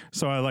cluster.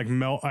 So I like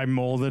I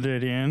molded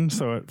it in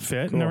so it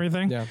fit and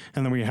everything. Yeah.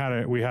 And then we had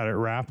it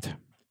wrapped.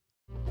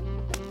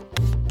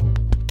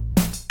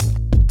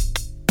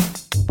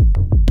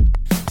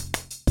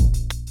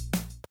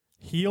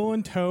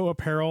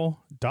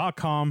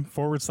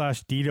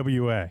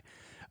 heelandtoeapparel.com/DWA.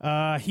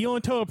 Heel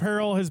and Toe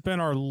Apparel has been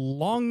our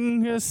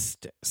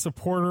longest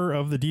supporter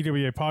of the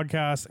DWA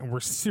podcast, and we're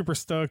super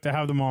stoked to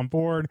have them on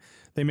board.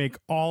 They make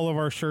all of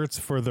our shirts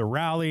for the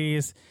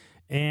rallies,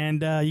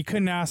 and you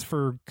couldn't ask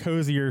for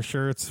cozier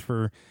shirts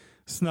for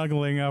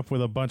snuggling up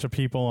with a bunch of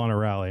people on a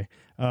rally.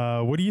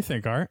 What do you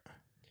think, Art?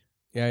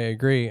 Yeah, I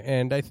agree.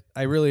 And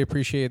I really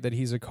appreciate that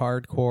he's a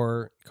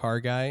hardcore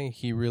car guy.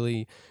 He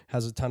really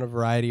has a ton of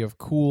variety of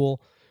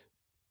cool.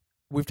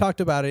 We've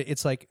talked about it.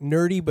 It's like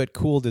nerdy but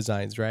cool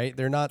designs, right?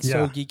 They're not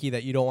so geeky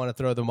that you don't want to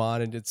throw them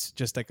on and it's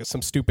just like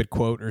some stupid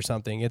quote or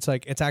something. It's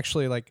like it's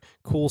actually like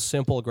cool,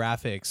 simple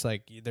graphics.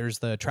 Like there's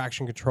the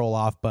traction control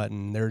off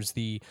button. There's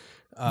the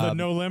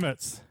No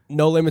Limits.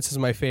 No Limits is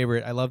my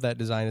favorite. I love that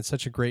design. It's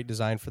such a great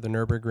design for the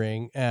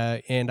Nürburgring.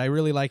 And I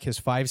really like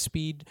his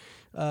 5-speed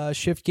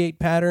shift gate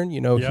pattern.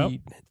 You know,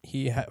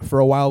 he for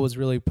a while was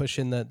really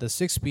pushing the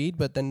 6-speed,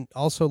 but then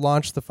also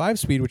launched the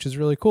 5-speed, which is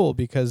really cool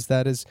because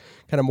that is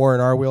kind of more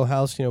in our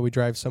wheelhouse. You know, we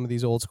drive some of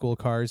these old school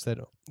cars that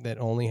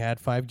only had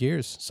 5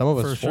 gears. Some of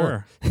us for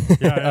 4.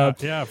 Sure.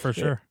 Yeah, for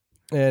sure.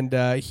 And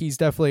he's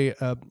definitely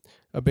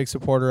a big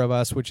supporter of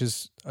us, which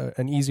is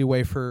an easy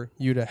way for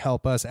you to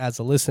help us as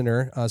a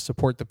listener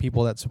support the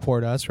people that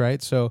support us,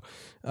 right? So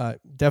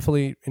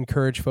definitely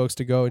encourage folks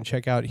to go and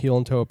check out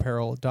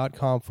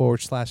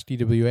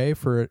heelandtoeapparel.com/DWA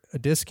for a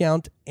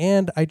discount.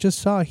 And I just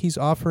saw he's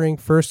offering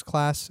free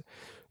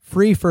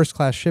first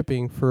class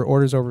shipping for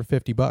orders over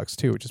 $50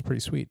 too, which is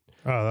pretty sweet.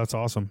 Oh, that's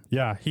awesome.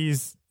 Yeah,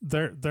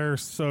 they're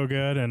so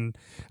good, and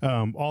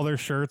all their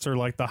shirts are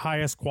like the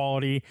highest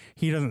quality.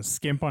 He doesn't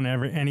skimp on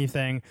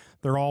anything.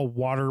 They're all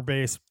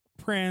water-based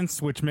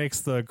prints, which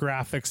makes the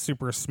graphics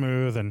super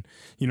smooth and,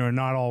 you know,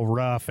 not all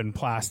rough and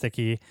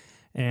plasticky.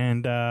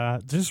 And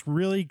just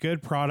really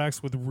good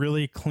products with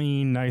really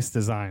clean, nice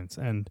designs.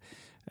 And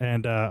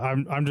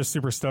I'm just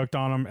super stoked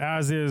on them,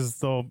 as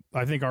is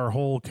I think our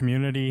whole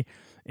community.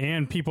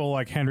 And people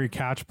like Henry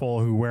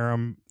Catchpole who wear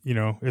them, you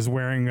know, is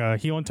wearing a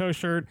Heel and Toe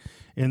shirt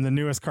in the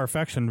newest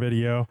Carfection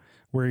video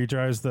where he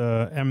drives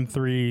the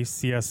M3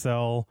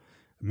 CSL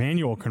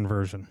manual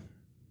conversion.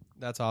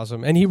 That's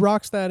awesome. And he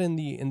rocks that in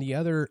the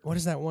other, what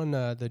is that one?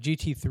 The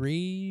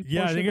GT3?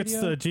 Yeah, I think video?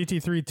 it's the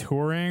GT3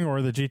 Touring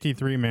or the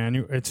GT3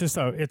 manual. It's just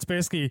it's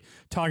basically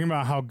talking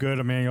about how good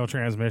a manual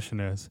transmission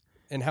is.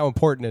 And how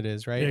important it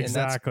is, right?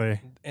 Exactly.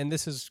 And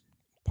this is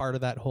part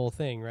of that whole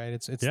thing, right?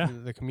 It's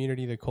the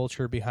community, the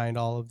culture behind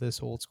all of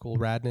this old school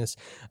radness.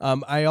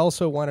 I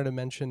also wanted to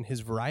mention his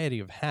variety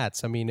of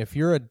hats. I mean, if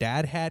you're a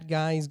dad hat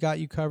guy, he's got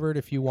you covered.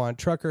 If you want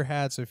trucker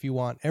hats, if you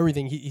want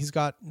everything, he's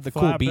got the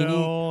Flat cool beanie.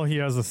 Bill, he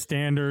has a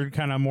standard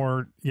kind of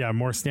more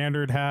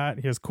standard hat.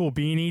 He has cool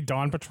beanie,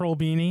 Dawn Patrol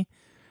beanie.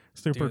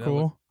 Super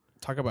cool.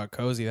 Talk about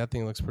cozy. That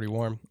thing looks pretty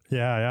warm.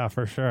 Yeah,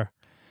 for sure.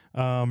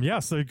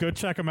 So go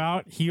check them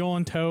out.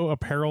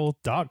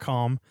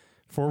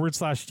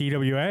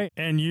 heelandtoeapparel.com/DWA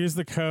and use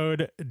the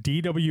code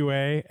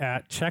DWA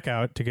at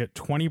checkout to get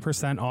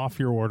 20% off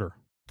your order.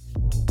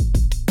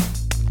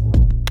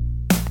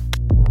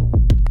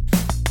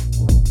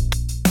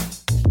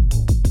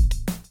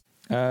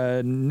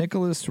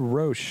 Nicholas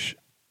Roche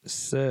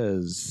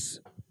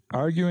says,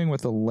 arguing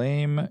with a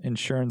lame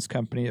insurance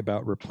company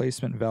about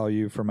replacement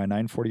value for my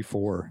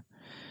 944.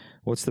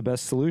 What's the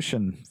best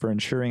solution for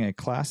insuring a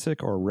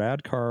classic or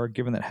rad car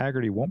given that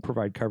Hagerty won't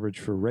provide coverage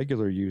for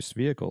regular use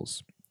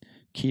vehicles?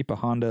 Keep a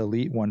Honda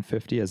Elite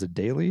 150 as a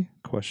daily? ?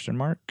 That's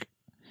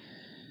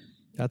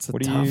a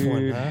tough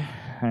one, huh?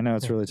 I know,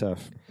 it's really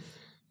tough.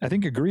 I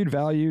think agreed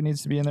value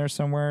needs to be in there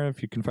somewhere.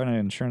 If you can find an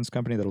insurance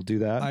company that'll do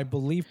that. I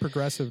believe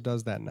Progressive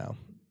does that now.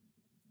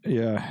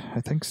 Yeah,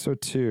 I think so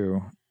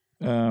too.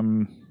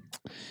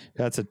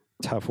 That's a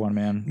tough one,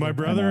 man. My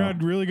brother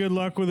had really good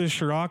luck with his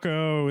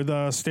Scirocco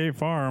with State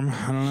Farm.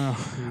 I don't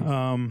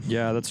know.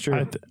 Yeah, that's true.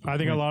 I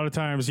think a lot of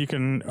times you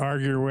can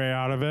argue your way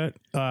out of it.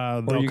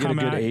 Or you get a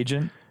good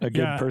agent, a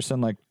good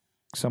person, like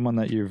someone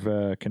that you've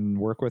can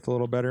work with a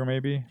little better,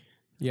 maybe.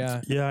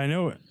 Yeah. Yeah, I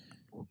know it.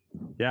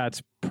 Yeah,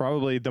 it's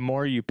probably the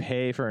more you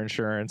pay for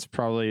insurance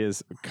probably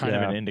is kind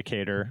of an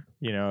indicator.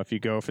 You know, if you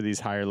go for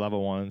these higher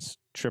level ones,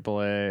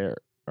 AAA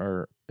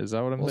or is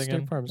that what I'm thinking?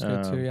 State Farm's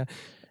good too, yeah.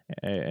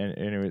 And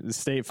anyway, the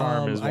State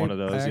Farm is one of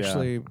those. I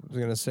actually was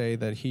going to say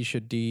that he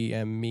should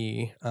DM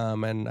me,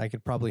 and I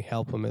could probably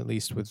help him at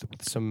least with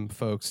some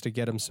folks to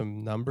get him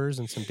some numbers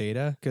and some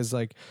data. Because,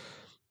 like,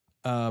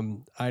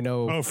 I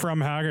know. Oh,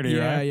 from Hagerty,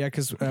 right? Yeah,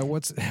 because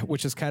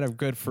which is kind of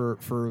good for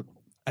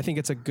I think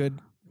it's good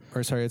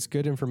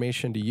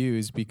information to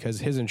use because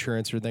his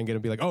insurance are then going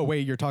to be like, oh,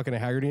 wait, you're talking to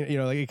Hagerty? You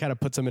know, like it kind of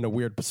puts them in a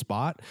weird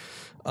spot.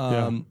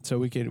 So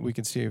we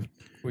can see if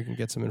we can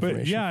get some information.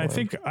 But yeah,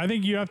 I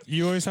think you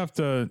always have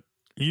to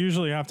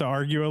usually have to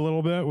argue a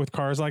little bit with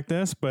cars like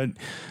this, but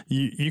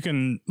you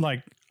can,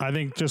 like, I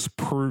think just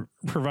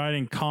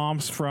providing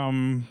comps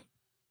from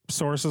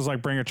sources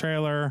like Bring a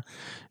Trailer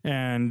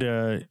and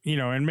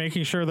and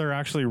making sure they're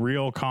actually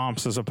real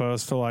comps as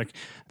opposed to like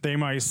they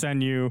might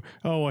send you,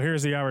 oh, well,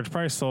 here's the average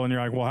price sold, and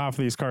you're like, well, half of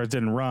these cars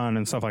didn't run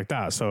and stuff like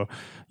that. So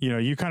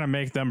you kind of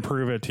make them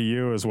prove it to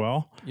you as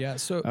well. Yeah.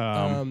 So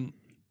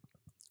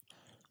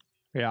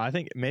Yeah, I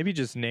think maybe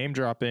just name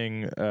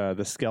dropping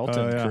the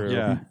skeleton crew.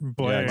 Yeah.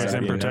 Blaze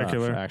in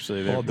particular. Enough,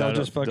 actually, Well, they'll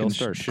just fucking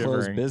start close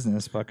shivering.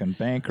 business, fucking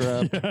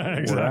bankrupt.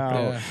 Yeah, We're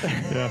out.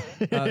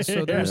 Yeah.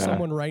 So there's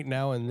someone right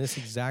now in this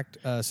exact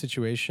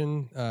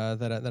situation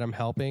that I'm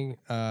helping.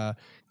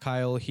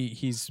 Kyle,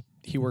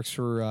 he works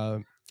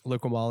for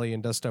Local Moly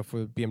and does stuff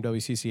with BMW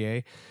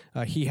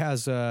CCA. He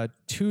has a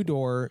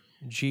 2-door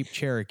Jeep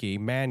Cherokee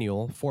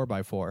manual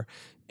 4x4,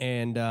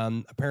 and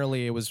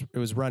apparently it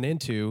was run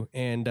into,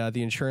 and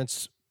the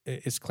insurance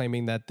is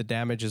claiming that the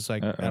damage is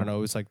like, I don't know,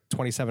 it was like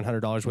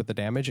 $2,700 worth of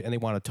damage, and they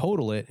want to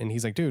total it. And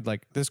he's like, dude,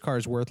 like this car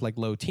is worth like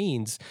low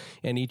teens.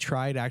 And he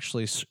tried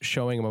actually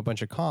showing him a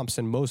bunch of comps,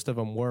 and most of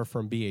them were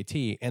from BAT,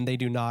 and they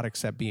do not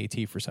accept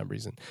BAT for some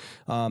reason.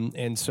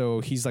 And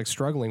so he's like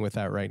struggling with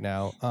that right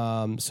now.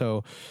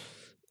 So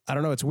I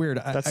don't know. It's weird.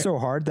 That's so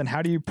hard. Then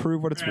how do you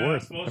prove what it's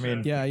worth? I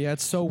mean, yeah,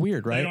 it's so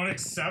weird, right? They don't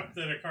accept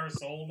that a car's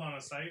sold on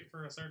a site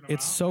for a certain amount.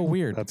 It's so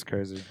weird. that's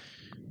crazy.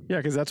 Yeah,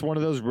 because that's one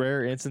of those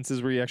rare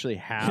instances where you actually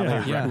have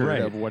a Yeah, record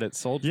right. of what it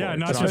sold for. Yeah,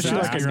 not It's just just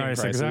asking asking price,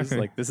 prices. exactly.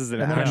 Like this is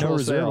an And then actual no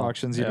reserve sale.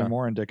 auctions Yeah. even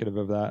more indicative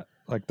of that.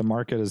 Like the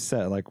market is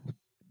set. Like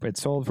it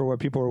sold for what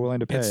people were willing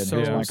to pay. It's and so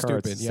here's my car.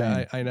 stupid. It's Yeah,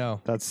 insane. I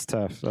know. That's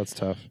tough. That's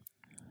tough.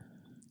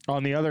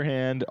 On the other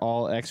hand,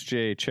 all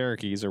XJ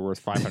Cherokees are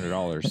worth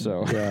 $500.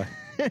 So Yeah.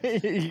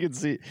 you can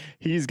see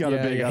he's got a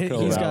big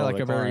uphill he's got battle like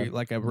to a very climb.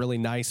 like a really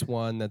nice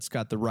one that's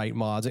got the right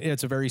mods.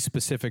 It's a very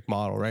specific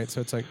model, right? So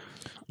it's like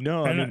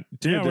No, I And mean,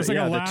 dude, it was like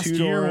a the last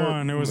two-door year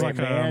one. It was like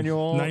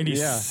manual a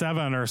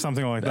 97 or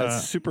something like That's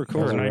that. super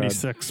cool. Or Right.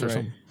 96 or Right.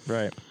 something.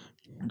 Right.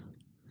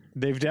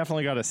 They've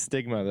definitely got a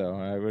stigma, though.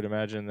 I would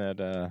imagine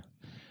that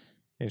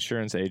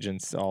insurance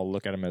agents all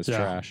look at them as Yeah.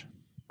 trash.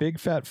 Big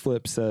Fat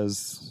Flip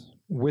says,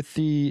 with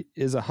the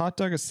is a hot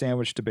dog a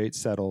sandwich debate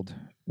settled,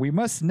 we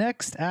must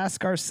next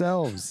ask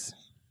ourselves,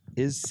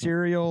 is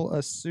cereal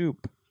a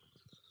soup?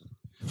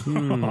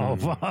 Oh,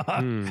 fuck.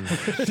 Dude,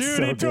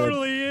 So it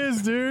totally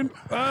is, dude.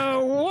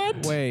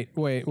 What?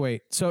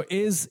 wait. So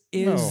is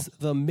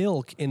the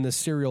milk in the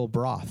cereal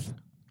broth?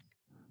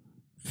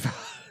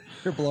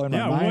 You're blowing my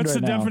Yeah, mind what's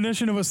right the now.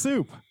 definition of a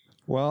soup?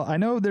 Well, I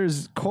know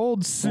there's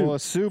cold soup, Well, a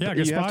soup, Yeah,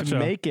 you have to gazpacho.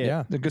 make it.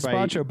 Yeah. the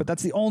gazpacho, but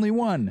that's the only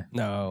one.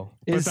 No,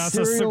 But Is that's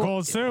cereal, a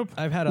cold soup.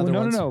 I've had well, other no,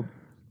 ones. no.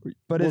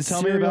 But Well, is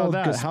tell me cereal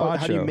about that. How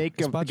do you gazpacho?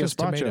 make a Gazpacho's gazpacho?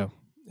 tomato.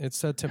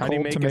 It's a How do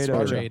you tomato. make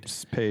tomato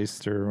gazpacho?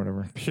 paste or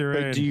whatever? Pureed.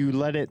 But do you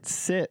let it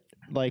sit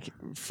like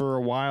for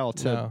a while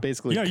to No.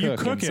 basically Yeah, cook, you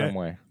cook in it. some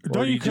way?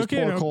 Don't or you just cook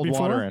it pour cold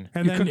before? water in?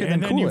 And You then, cook it and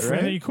and then cool you it, and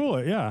then right? you cool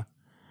it, yeah.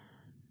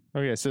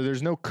 Okay, so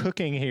there's no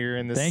cooking here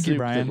in this Thank you, soup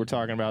Brian. that we're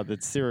talking about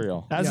that's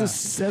cereal. As a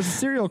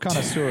cereal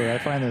connoisseur, I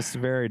find this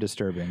very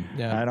disturbing.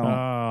 Yeah. I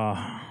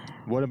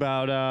don't. What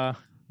about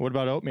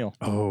oatmeal?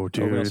 Oh,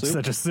 dude, Oatmeal it's soup?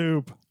 such a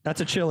soup.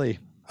 That's a chili.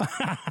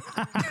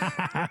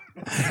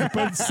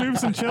 But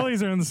soups and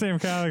chilies are in the same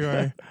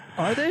category.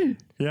 Are they?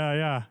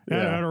 Yeah. Yeah.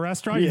 At a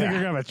restaurant, you think Yeah.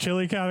 you're going to have a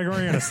chili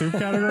category and a soup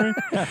category?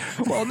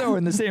 Well, no,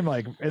 in the same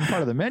in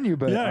part of the menu,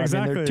 but Yeah, I mean,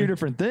 exactly. they're two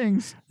different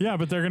things. Yeah,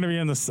 but they're going to be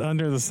in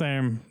under the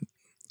same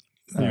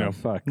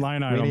Fuck.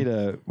 line We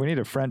item. need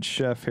a French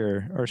chef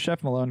here, or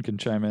Chef Malone can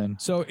chime in.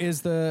 So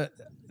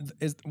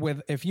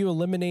if you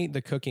eliminate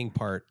the cooking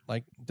part,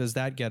 like does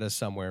that get us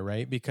somewhere,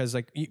 right? Because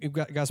like you've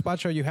got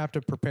gazpacho, you have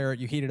to prepare it,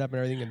 you heat it up and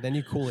everything, and then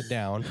you cool it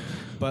down.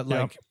 But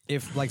like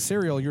if like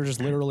cereal, you're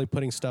just literally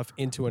putting stuff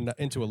into a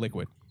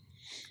liquid.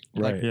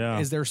 Right. Like, Yeah.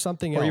 Is there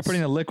something Or else? you're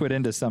putting the liquid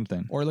into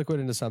something. or liquid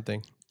into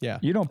something. Yeah.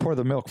 You don't pour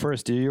the milk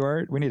first, do you,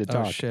 Art? We need to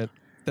talk. Oh shit.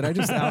 Did I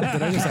just out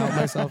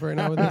myself right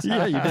now with this?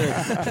 Yeah, you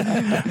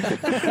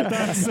did.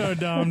 That's so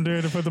dumb,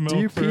 dude, to put the milk Do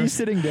you pee first.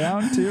 sitting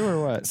down too,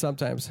 or what?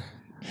 Sometimes.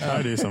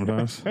 I do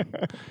sometimes.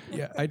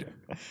 Yeah, I do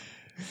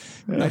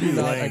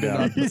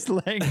not. He's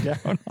laying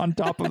down on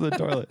top of the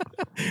toilet.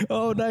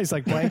 Oh, nice.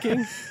 Like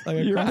planking? Like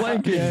a You're crack?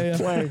 planking. Yeah.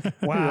 Plank.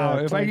 Wow,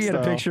 if I could get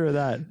a style. picture of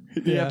that.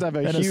 You have to have a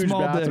And a huge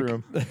small dick.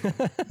 bathroom.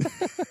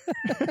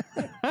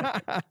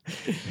 Actually,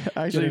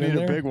 you Get it in need a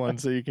there? big one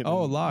so you can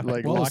Lock.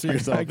 like Well, lock so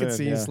yourself I can in.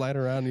 see you yeah. slide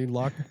around. You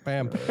lock.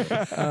 Bam.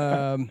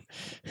 I'm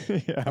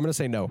gonna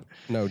say no.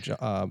 No,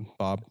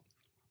 Bob.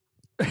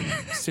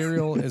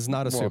 Cereal is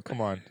not a Well, soup. come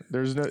on.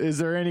 There's no. Is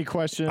there any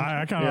question?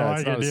 I kind of Yeah, like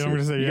it's not it, a dude. I'm soup. going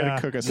to say You yeah.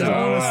 gotta cook a I soup.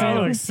 want to see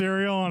like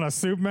cereal on a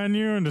soup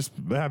menu and just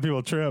have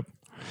people trip.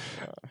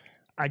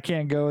 I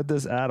can't go with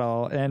this at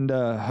all. And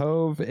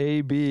Hove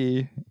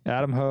AB,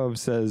 Adam Hove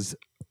says,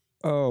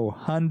 "Oh,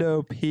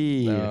 Hundo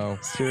P. No.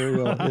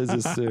 Cereal is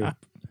a soup.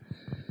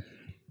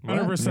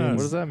 100%. What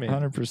does that mean?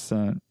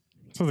 100%.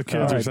 That's what the kids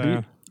All are right,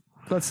 saying.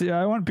 Let's see.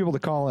 I want people to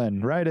call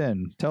in, write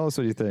in, tell us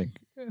what you think.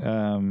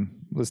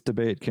 This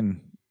debate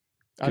can.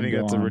 I think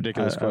go that's a on.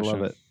 ridiculous I question.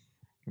 love it.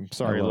 I'm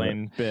sorry, I love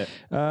Lane. Bit.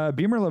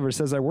 Beamer Lover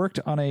says, I worked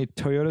on a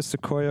Toyota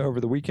Sequoia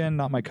over the weekend.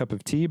 Not my cup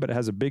of tea, but it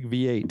has a big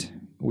V8.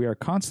 We are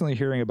constantly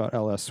hearing about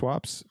LS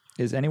swaps.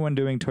 Is anyone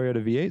doing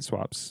Toyota V8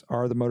 swaps?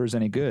 Are the motors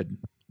any good?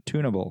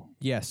 Tunable?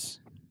 Yes.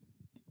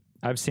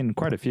 I've seen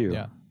quite a few.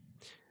 Yeah.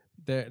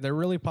 They're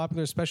really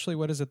popular, especially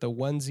what is it, the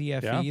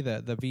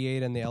 1ZFE, the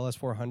V8 and the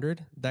LS400.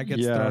 That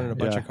gets thrown in a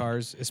bunch of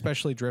cars,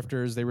 especially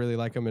drifters. They really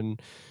like them in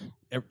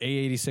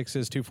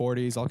A86s,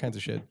 240s, all kinds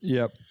of shit.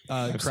 Yep.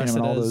 I've seen them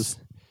in all those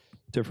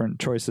different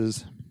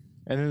choices.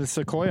 And then the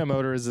Sequoia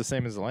motor is the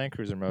same as the Land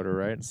Cruiser motor,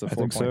 right? It's the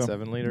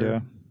 4.7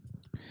 liter.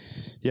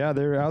 Yeah,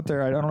 they're out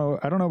there. I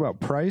don't know about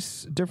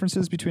price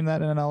differences between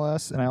that and an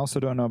LS, and I also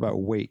don't know about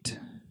weight.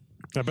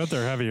 I bet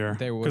they're heavier.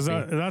 They would because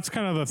that's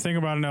kind of the thing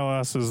about an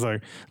LS is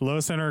like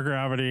low center of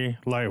gravity,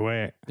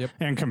 lightweight,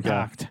 and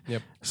compact.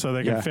 Yep. So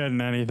they can fit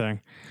in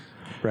anything.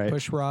 Right.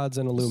 Push rods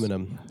and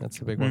aluminum. That's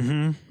the big one.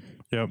 Mm-hmm.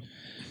 Yep.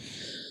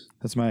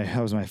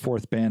 That was my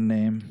fourth band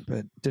name,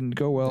 but didn't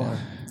go well. Yeah.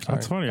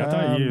 That's funny. I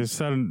thought you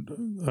said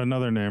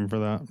another name for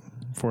that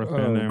fourth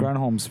band name.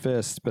 Gronholm's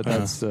Fist, but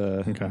that's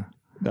okay.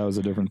 That was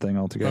a different thing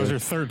altogether. That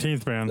was your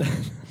 13th band.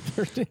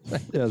 Yeah,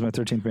 it was my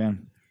 13th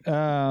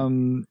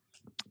band.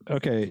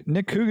 Okay,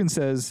 Nick Coogan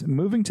says,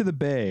 moving to the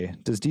Bay,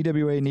 does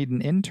DWA need an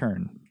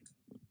intern?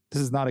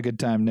 This is not a good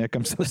time, Nick.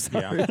 I'm so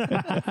sorry.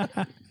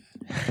 Yeah.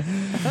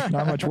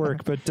 Not much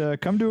work, but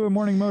come to a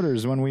Morning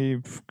Motors when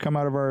we come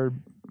out of our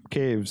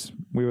caves.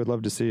 We would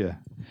love to see you.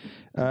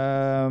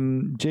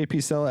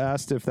 JP Sella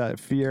asked if that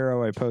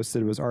Fiero I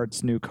posted was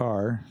Art's new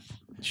car.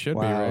 Should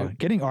be, right?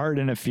 Getting Art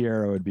in a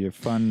Fiero would be a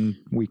fun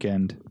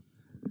weekend.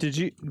 Did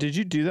you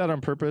do that on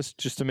purpose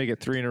just to make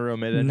it 3 in a row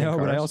mid-engine No,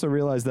 cars? but I also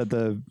realized that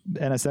the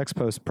NSX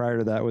post prior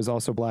to that was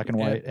also black and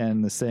white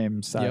and the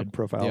same side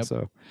profile.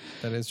 So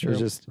that is it true. was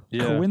just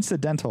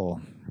coincidental.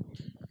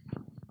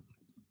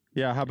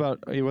 Yeah, how about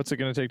what's it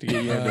going to take to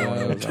get you into one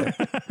of those?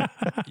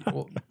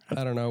 Well,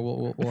 I don't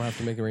know. We'll have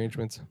to make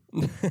arrangements.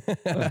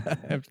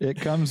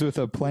 It comes with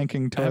a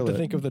planking toilet. I have to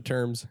think of the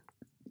terms.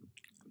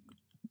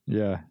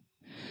 Yeah.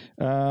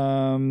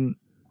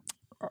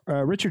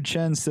 Richard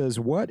Chen says,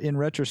 "What in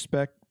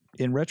retrospect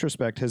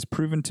has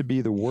proven to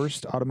be the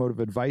worst automotive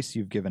advice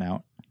you've given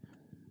out?"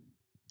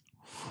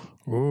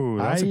 Ooh,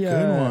 that's a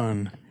good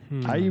one.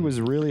 I was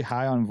really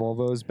high on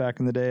Volvos back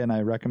in the day, and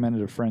I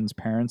recommended a friend's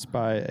parents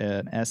buy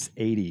an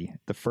S80,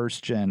 the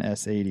first gen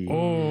S80.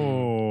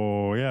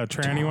 Oh, yeah,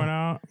 tranny went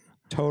out.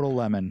 Total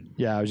lemon.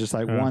 Yeah, I was just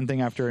like one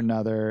thing after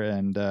another,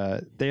 and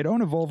they had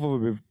owned a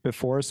Volvo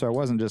before, so I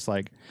wasn't just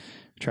like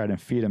trying to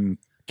feed them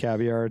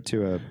caviar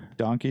to a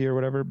donkey or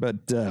whatever, but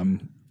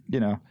you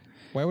know.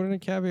 Why wouldn't a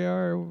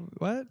caviar?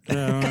 What?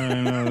 Yeah, I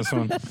don't know this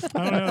one.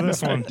 I don't know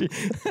this one.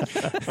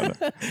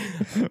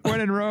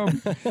 When in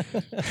Rome.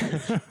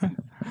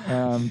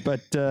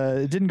 But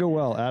it didn't go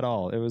well at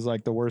all. It was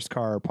like the worst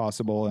car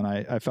possible, and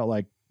I felt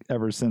like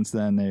ever since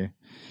then they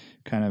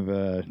kind of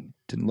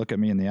didn't look at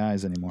me in the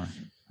eyes anymore.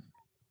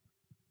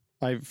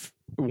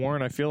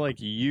 Warren, I feel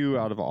like you,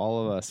 out of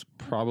all of us,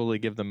 probably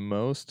give the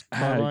most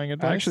car buying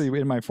advice. Actually,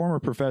 in my former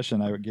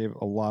profession, I gave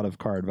a lot of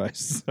car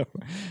advice,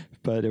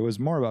 but it was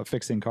more about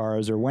fixing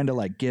cars or when to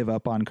like give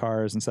up on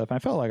cars and stuff. I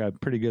felt like I'm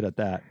pretty good at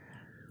that.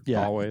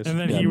 Yeah, always. And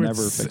then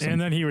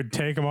he would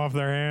take them off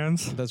their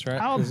hands. That's right.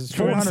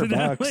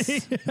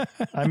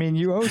 $400. I mean,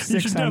 you owe $600. You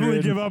should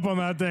definitely give up on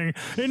that thing.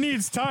 It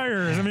needs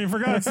tires. I mean, for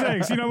God's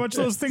sakes, you know how much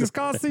those things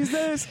cost these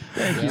days?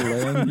 Thank you,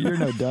 Lane. You're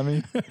no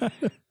dummy.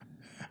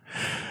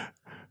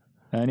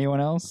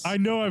 Anyone else? I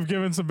know I've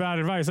given some bad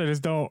advice. I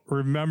just don't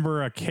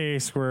remember a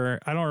case where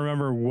I don't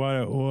remember what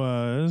it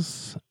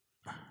was.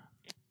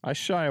 I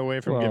shy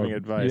away from giving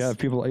advice. You have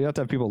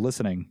to have people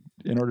listening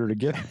in order to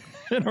give.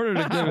 In order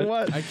to give it.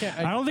 What? I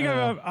don't think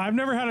I've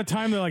never had a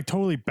time that like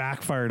totally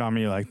backfired on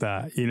me like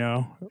that. You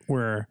know,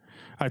 where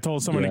I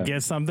told someone to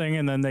get something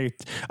and then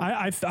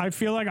I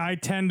feel like I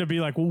tend to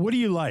be like, well, what do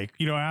you like?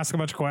 You know, ask a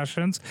bunch of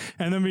questions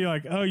and then be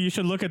like, oh, you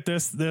should look at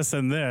this, this,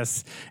 and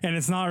this. And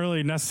it's not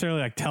really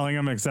necessarily like telling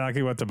them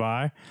exactly what to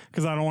buy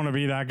because I don't want to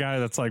be that guy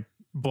that's like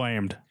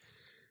blamed.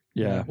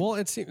 Yeah. Well,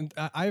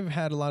 I've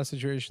had a lot of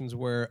situations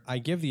where I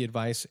give the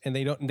advice and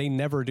they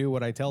never do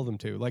what I tell them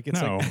to. Like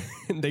it's like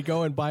they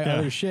go and buy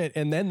other shit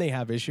and then they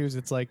have issues.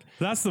 It's like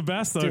that's the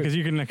best though because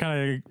you can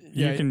kind of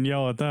you can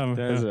yell at them.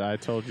 I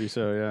told you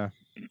so. Yeah.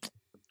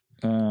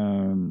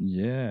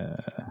 Yeah.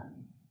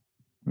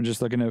 I'm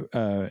just looking at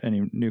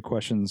any new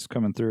questions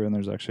coming through, and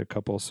there's actually a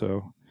couple.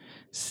 So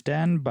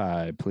stand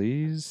by,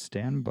 please.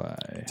 Stand by.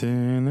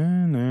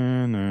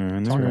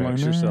 Talk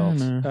amongst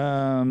yourselves.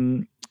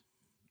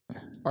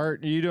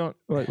 Art, you don't.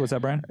 What's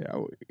that, Brian?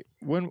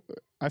 When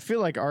I feel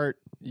like Art,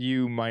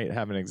 you might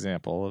have an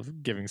example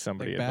of giving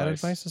somebody bad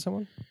advice to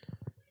someone.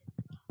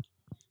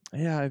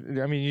 Yeah, I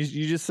mean,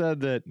 you just said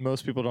that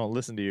most people don't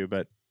listen to you,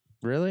 but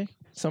really,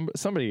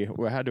 somebody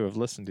had to have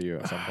listened to you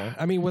at some point.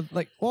 I mean, with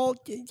like, well,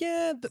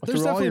 yeah,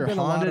 there's all definitely your been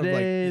a lot Honda of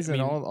like, days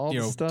and all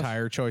you the know, stuff.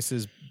 tire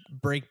choices,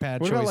 brake pad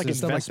What choices, about, like,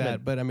 stuff like investment?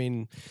 that. But I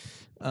mean,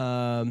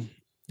 I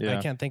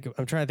can't think of.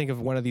 I'm trying to think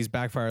of one of these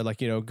backfire.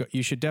 Like, you know,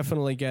 you should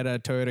definitely get a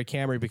Toyota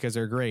Camry because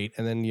they're great,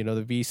 and then you know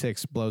the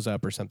V6 blows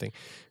up or something.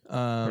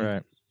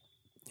 Right.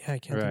 Yeah, I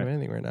can't think of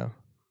anything right now.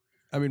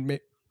 I mean,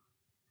 maybe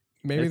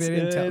It's- they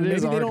didn't tell. it Maybe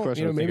is a they hard don't.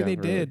 question You know, to maybe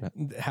think they of,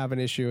 really. did have an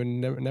issue and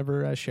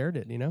never shared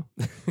it. You know.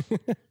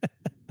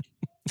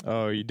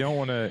 Oh, you don't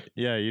want to.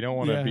 Yeah, you don't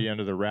want to be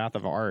under the wrath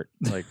of Art.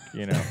 Like,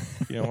 you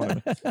don't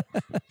want to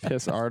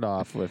piss Art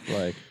off with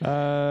like.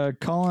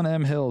 Colin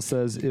M. Hill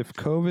says, if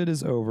COVID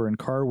is over and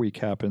Car Week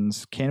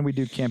happens, can we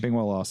do Camping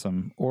Well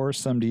Awesome or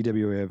some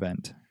DWA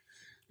event?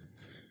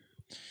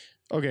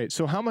 Okay,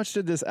 so how much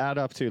did this add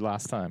up to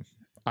last time?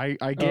 I sent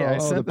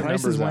the numbers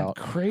prices went out.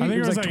 crazy. I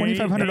think it was like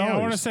 $2,500. I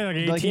want to say like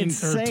 18 Like or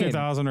insane.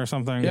 2,000 or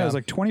something. Yeah, it was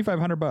like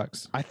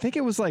 $2,500. I think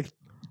it was like,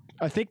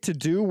 I think to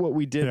do what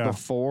we did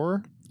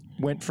before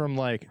went from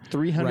like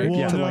 300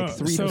 Right. to Well, like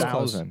so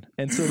 3,000.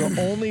 And so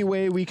the only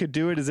way we could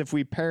do it is if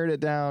we pared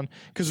it down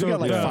because we got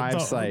like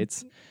 5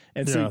 sites.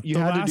 And so you the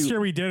had last to do. year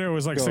we did it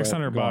was like Go ahead,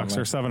 $600 go on, or Mike.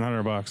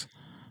 $700.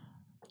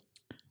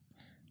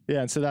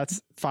 Yeah, and so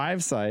that's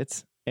 5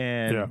 sites.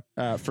 And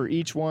for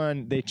each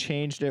one, they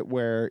changed it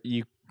where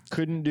you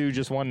couldn't do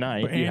just one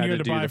night. And you had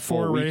to buy do the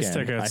 4 full race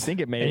weekend. tickets. I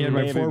think it may, And you it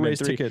may buy have 4 been race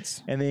 3.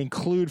 tickets. And they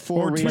include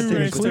 4 Or race 2 tickets.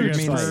 race which tickets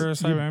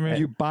means for like, maybe.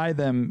 You buy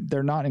them,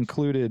 they're not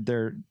included.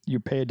 You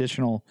pay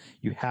additional.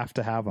 You have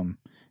to have them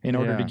in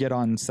order to get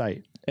on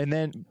site. and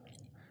then,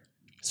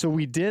 so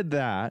we did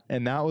that,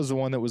 and that was the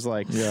one that was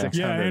like 600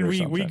 Yeah, and or we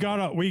something. got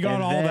all And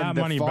then that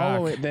the money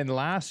back. Then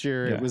last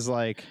year it was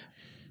like,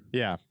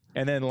 and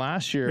then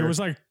last year It was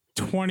like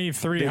they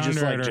 2,300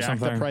 just like or jacked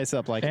something. the price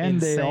up like And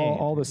insane. they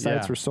all the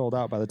sites were sold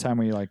out by the time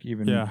we like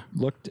even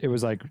looked. It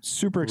was like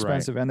super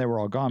expensive, and they were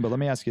all gone. But let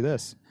me ask you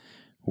this: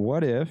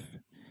 what if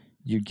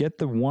you get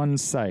the one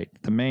site,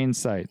 the main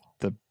site,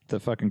 the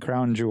fucking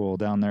crown jewel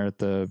down there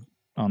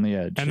on the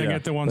edge, And then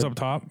get the ones up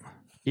top.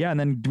 Yeah, and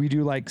then we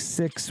do like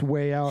 6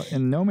 way out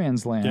in no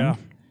man's land. Yeah.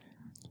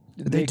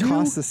 They do?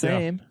 cost the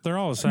same. Yeah, they're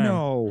all the same.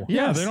 No.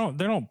 Yeah, Yes.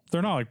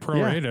 they're not like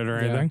prorated or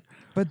anything.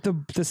 But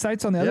the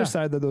sites on the other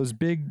side, those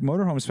big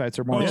motorhome sites,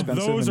 are more Oh,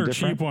 expensive. those and are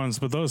different. cheap ones,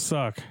 but those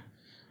suck.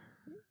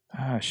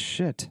 Ah,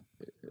 shit.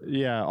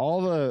 Yeah,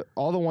 all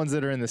the ones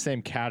that are in the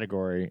same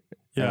category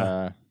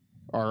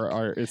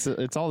are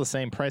it's all the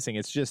same pricing.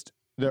 It's just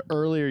the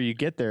earlier you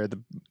get there, the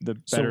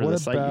better the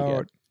site you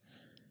get.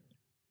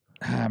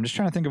 I'm just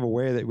trying to think of a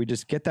way that we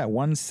just get that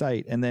one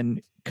site and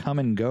then come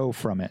and go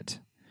from it.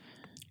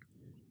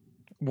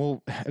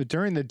 Well,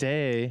 during the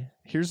day,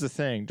 here's the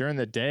thing. During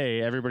the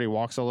day, everybody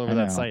walks all over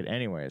that site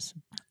anyways.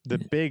 The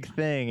big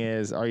thing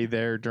is, are you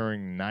there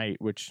during night,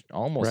 which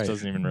almost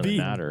doesn't even really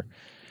matter.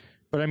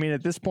 But I mean,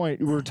 at this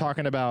point, we're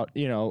talking about,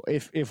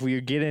 if we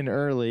get in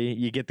early,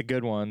 you get the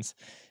good ones.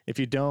 If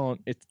you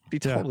don't, it'd be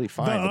totally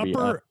fine to be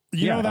up.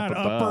 That up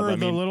upper, above. I the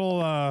mean, little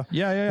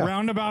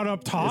roundabout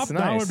up top, It's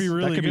that would nice. be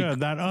really That could be- good.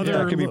 That other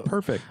That could be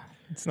perfect.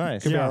 it's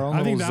nice. Could be our own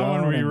I think little that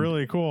one would be zone and-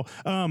 really cool.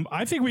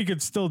 I think we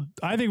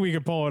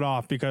could pull it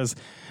off because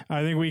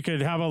I think we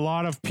could have a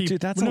lot of people.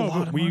 Dude, that's a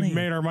lot of we money.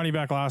 made our money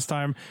back last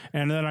time,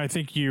 and then I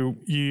think you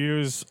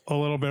use a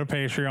little bit of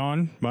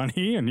Patreon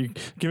money and you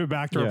give it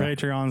back to our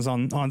Patreons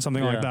on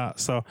something like that.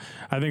 So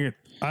I think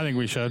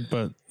we should,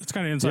 but it's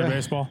kind of inside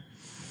baseball.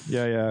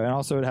 Yeah, and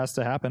also it has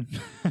to happen.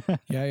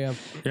 Yeah.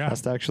 It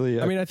has to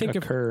actually I mean, I think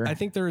occur. I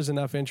think there is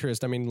enough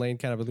interest. I mean, Lane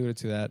kind of alluded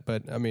to that,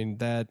 but I mean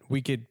that we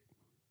could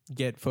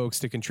get folks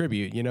to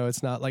contribute.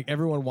 It's not like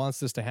everyone wants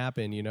this to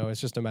happen.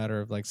 It's just a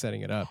matter of like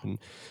setting it up, and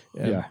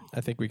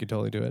I think we could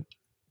totally do it.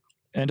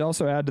 And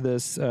also add to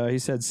this, he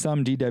said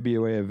some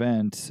DWA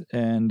event,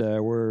 and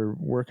we're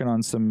working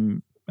on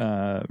some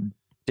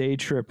day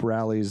trip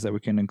rallies that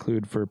we can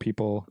include for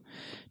people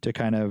to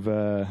kind of,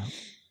 I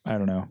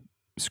don't know,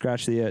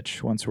 scratch the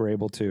itch once we're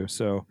able to.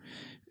 So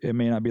it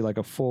may not be like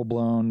a full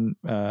blown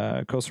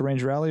Coastal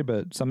Range rally,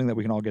 but something that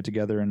we can all get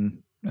together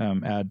and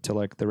add to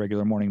like the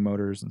regular morning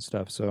motors and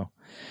stuff. So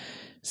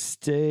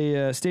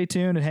stay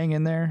tuned and hang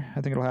in there.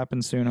 I think it'll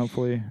happen soon,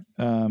 hopefully.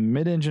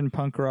 Mid-engine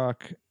punk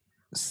rock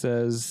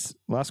says,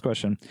 last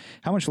question,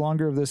 how much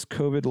longer of this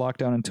COVID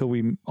lockdown until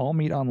we all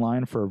meet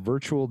online for a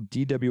virtual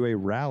DWA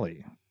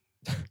rally?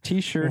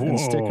 T-shirt and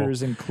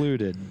stickers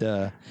included.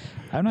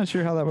 I'm not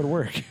sure how that would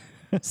work.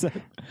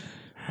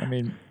 I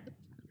mean,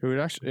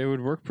 it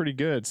would work pretty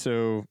good.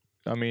 So,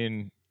 I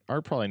mean,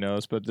 Art probably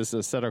knows, but this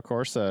is Assetto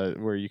Corsa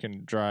where you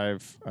can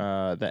drive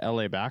the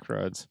LA back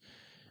roads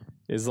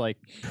is like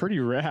pretty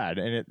rad.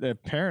 And it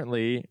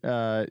apparently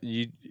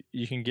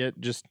you can get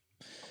just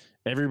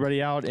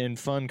everybody out in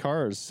fun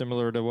cars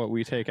similar to what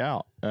we take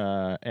out.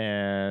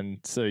 And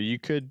so you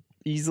could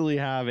easily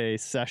have a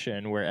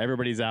session where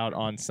everybody's out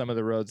on some of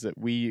the roads that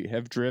we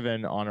have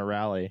driven on a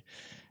rally.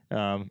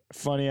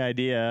 Funny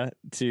idea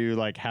to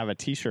like have a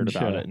T-shirt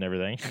about it and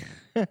everything.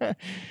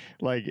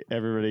 Like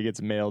everybody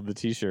gets mailed the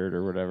T-shirt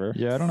or whatever.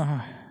 Yeah, I don't know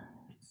how.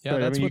 Yeah, But,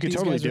 that's you what could these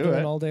totally guys are do doing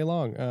it. all day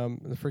long.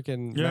 The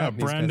freaking Matt,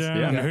 these guys.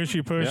 Brendan and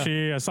Hushy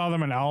Pushy. I saw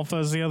them in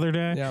Alphas the other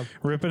day,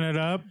 ripping it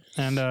up.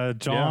 And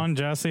John,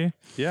 Jesse.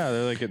 Yeah,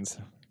 they're like getting.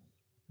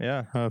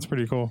 Yeah, that's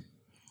pretty cool.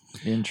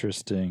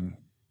 Interesting.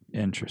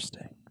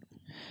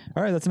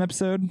 All right, that's an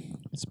episode.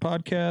 It's a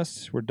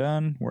podcast. We're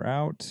done. We're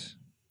out.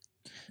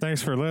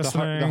 Thanks for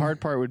listening. The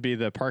hard part would be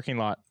the parking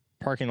lot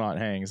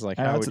hangs. Like,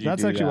 how would you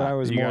that's do actually that? what I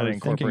was you more gotta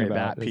thinking incorporate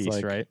about. that It's piece,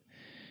 like- right?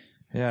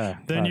 Yeah.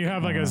 Then you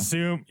have like a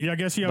Zoom. Yeah, I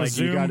guess you have Like,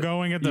 you Zoom gotta-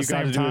 going at the you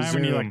gotta same do a time,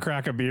 and you like Zoom.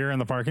 crack a beer in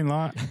the parking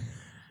lot.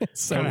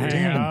 So kind of weird.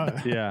 hanging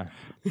out. Yeah.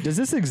 Does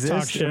this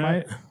exist?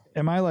 shit.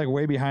 Am I like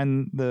way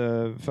behind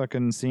the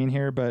fucking scene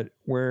here? But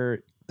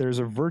where there's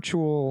a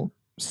virtual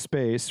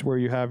space where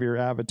you have your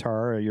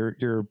avatar, or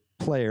your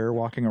player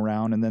walking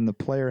around, and then the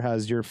player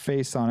has your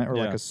face on it, or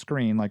like a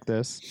screen like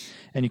this,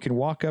 and you can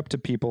walk up to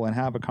people and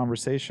have a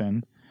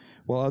conversation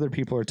while other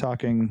people are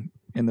talking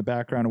in the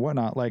background and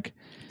whatnot, like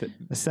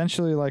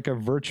essentially like a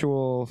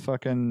virtual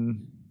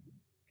fucking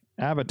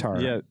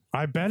avatar. Yeah.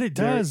 I bet it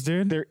does,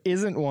 dude. There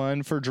isn't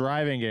one for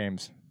driving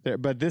games.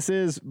 But this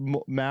is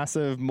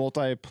massive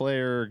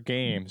multiplayer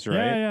games, right?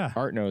 Yeah.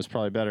 Art knows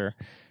probably better.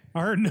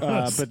 Art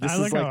knows. But this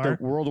is like the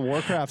World of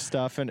Warcraft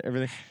stuff and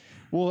everything.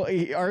 Well,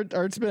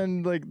 Art's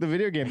been like the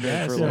video game dude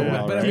for a little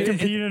while, but right? He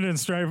competed in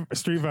Street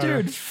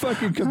Fighter. Dude,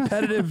 fucking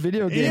competitive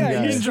video game yeah,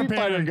 guy. he's a Street Japan.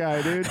 Fighter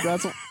guy, dude.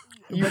 That's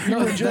you No,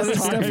 were that just is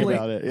talking definitely-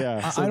 about it.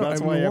 Yeah, so I don't,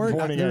 that's why I'm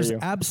pointing at there's you.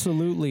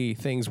 absolutely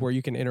things where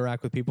you can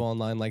interact with people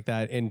online like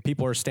that, and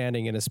people are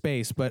standing in a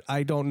space. But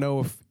I don't know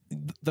if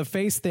the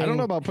face thing. I don't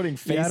know about putting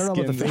face I don't know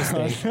about the skins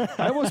face on. thing.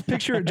 I almost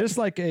picture it just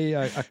like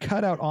a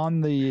cutout on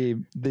the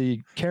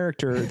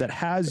character that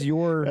has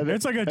your.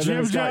 It's like a And then jib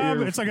it's got jab.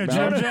 your It's like a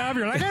mouth. jib jab.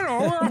 You're like, I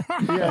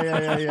know.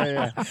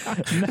 yeah.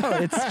 No,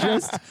 it's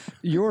just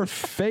your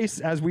face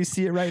as we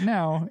see it right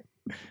now.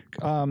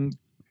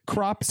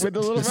 Cropped With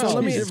the little So mouth.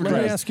 let me Jesus let me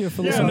Christ. ask you a Yeah,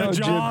 philosophical. the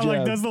jaw jib like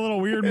jab. does the little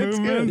weird It's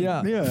movement. good.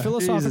 Yeah,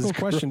 philosophical Jesus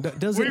question.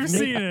 Does We've it make,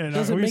 seen it.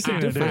 Does it We've make seen a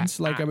it, dude. difference?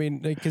 Like, I mean,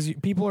 because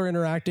people are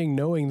interacting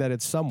knowing that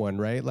it's someone,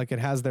 right? Like, it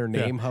has their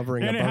name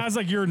hovering And it above. has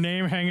like your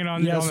name hanging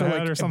on, Yeah, on so the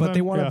head like, or something. but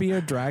they want to Yeah. be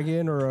a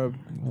dragon or a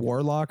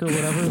warlock or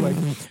whatever. Like,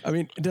 I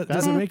mean,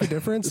 does it make a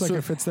difference? Like,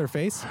 if it's their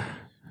face?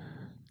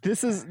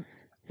 This is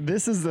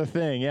the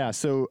thing, yeah.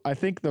 So I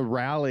think the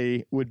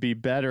rally would be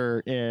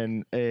better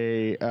in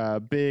a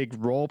big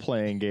role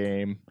playing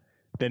game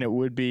than it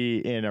would be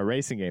in a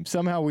racing game.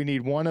 Somehow we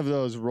need one of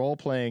those role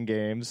playing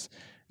games,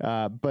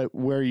 but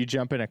where you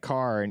jump in a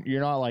car and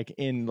you're not like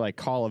in like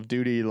Call of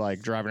Duty,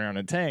 like driving around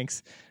in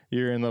tanks.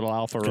 You're in little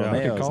Alfa like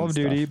Romeos. a Call of and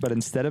Duty, stuff. but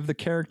instead of the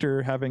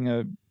character having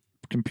a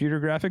computer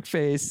graphic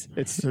face,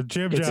 It's a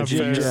jib it's a jab.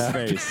 jib face. jab.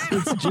 face.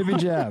 It's jibby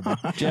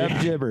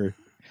jab jibber.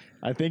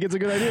 I think it's a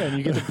good idea, and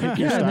you get to pick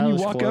your Yeah, and then you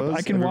stylish walk up. clothes.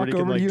 I can walk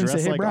Everybody over to like, you and say,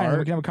 dress "Hey, like Brian, Art.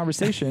 we can have a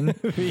conversation."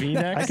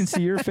 V-necks. I can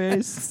see your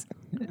face.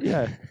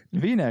 Yeah,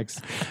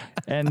 V-necks.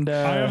 And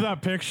I have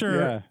that picture.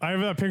 yeah. I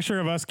have that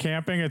picture of us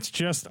camping. It's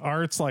just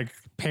Art's like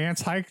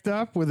pants hiked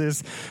up with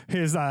his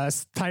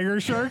tiger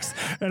sharks,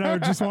 and I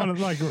would just want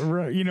to like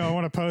I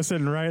want to post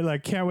it and write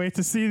like, can't wait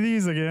to see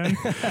these again.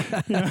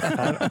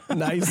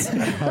 Nice.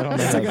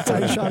 It's like a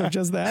tight shot of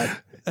just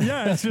that.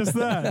 Yeah, it's just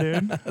that,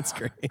 dude. That's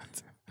great.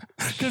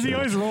 Because he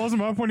always rolls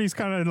them up when he's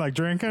kind of like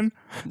drinking.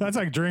 That's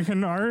like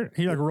drinking Art.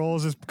 He like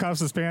cuffs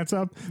his pants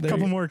up. A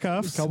couple more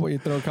cuffs. You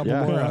throw a couple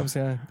Yeah. more Yeah. ups.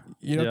 Yeah.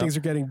 You know, Yeah. things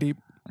are getting deep.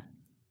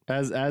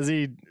 As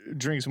he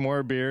drinks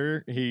more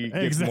beer, he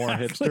gets Exactly. more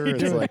hipster.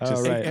 It's Dude. like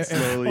just right.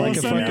 slowly. All of a Like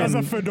a sudden he has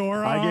a fucking-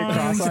 fedora I on get and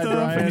cross-eyed stuff.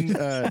 Brian.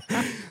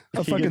 a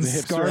he fucking gets a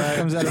hipster scarf eye.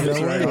 comes out of Hipster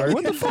nowhere. eye. Like,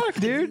 what the fuck,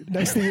 dude?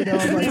 Next thing you know,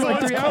 I'm like, He's it's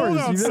like like, 3 it's cold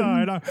hours. You've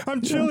been- outside.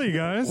 I'm chilly,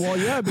 guys. Well,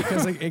 yeah,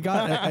 because it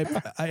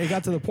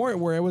got to the point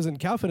where it wasn't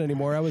Calvin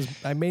anymore.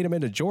 I made him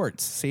into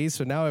jorts. See,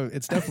 so now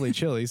it's definitely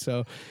chilly.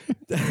 So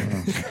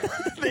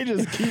They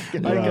just keep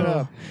hiking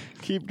up,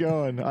 keep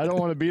going. I don't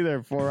want to be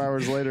there 4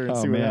 hours later and Oh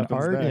see what man,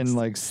 happens Art next. in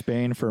like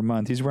Spain for a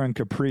month. He's wearing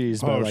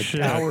capris by Oh, like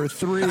shit. hour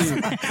 3.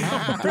 dude,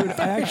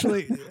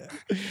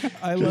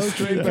 I low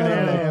key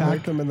banana hammock.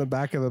 packed them in the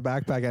back of the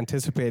backpack,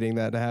 anticipating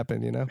that to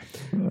happen. You know,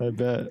 I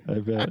bet.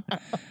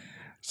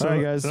 So All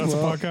right, guys. That's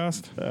well, a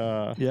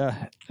podcast.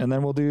 yeah, and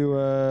then we'll do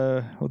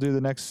the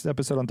next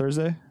episode on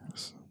Thursday.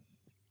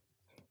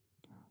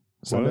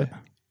 Sunday.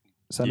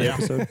 Sunday Yeah.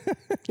 episode.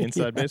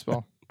 Inside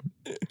baseball,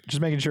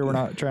 Just making sure we're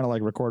not trying to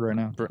like record right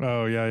now.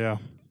 Oh yeah.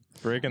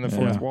 breaking the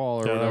fourth Yeah. wall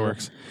or Yeah, that whatever.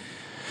 works.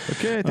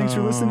 Okay, thanks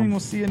for listening. We'll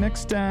see you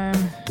next time.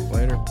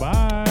 Later.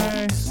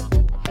 Bye.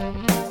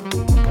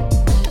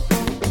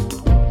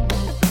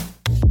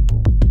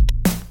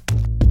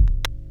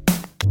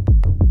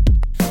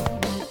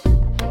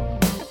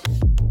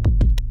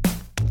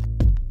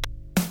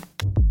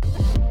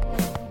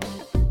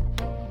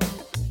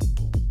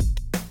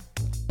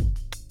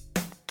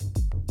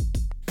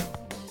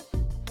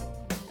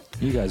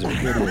 You guys are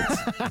idiots.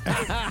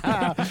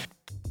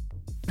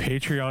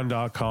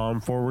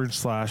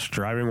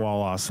 Patreon.com/driving while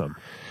awesome.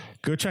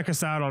 Go check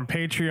us out on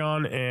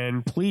Patreon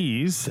and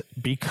please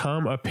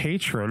become a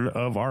patron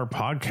of our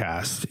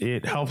podcast.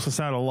 It helps us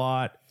out a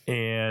lot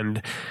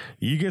and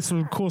you get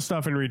some cool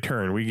stuff in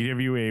return. We give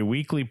you a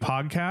weekly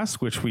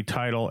podcast, which we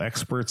title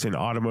Experts in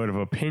Automotive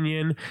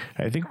Opinion.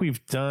 I think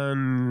we've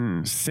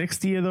done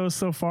 60 of those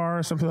so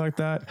far, something like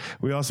that.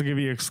 We also give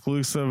you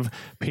exclusive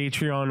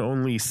Patreon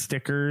only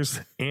stickers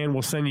and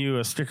we'll send you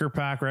a sticker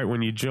pack right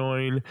when you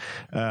join.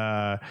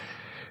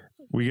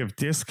 We give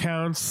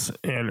discounts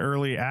and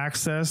early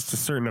access to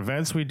certain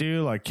events we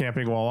do, like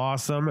Camping While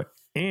Awesome,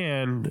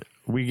 and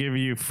we give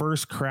you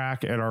first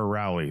crack at our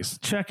rallies.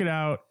 Check it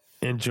out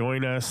and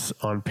join us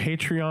on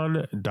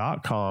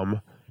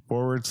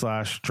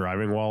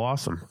patreon.com/driving while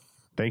awesome.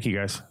 Thank you,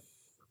 guys.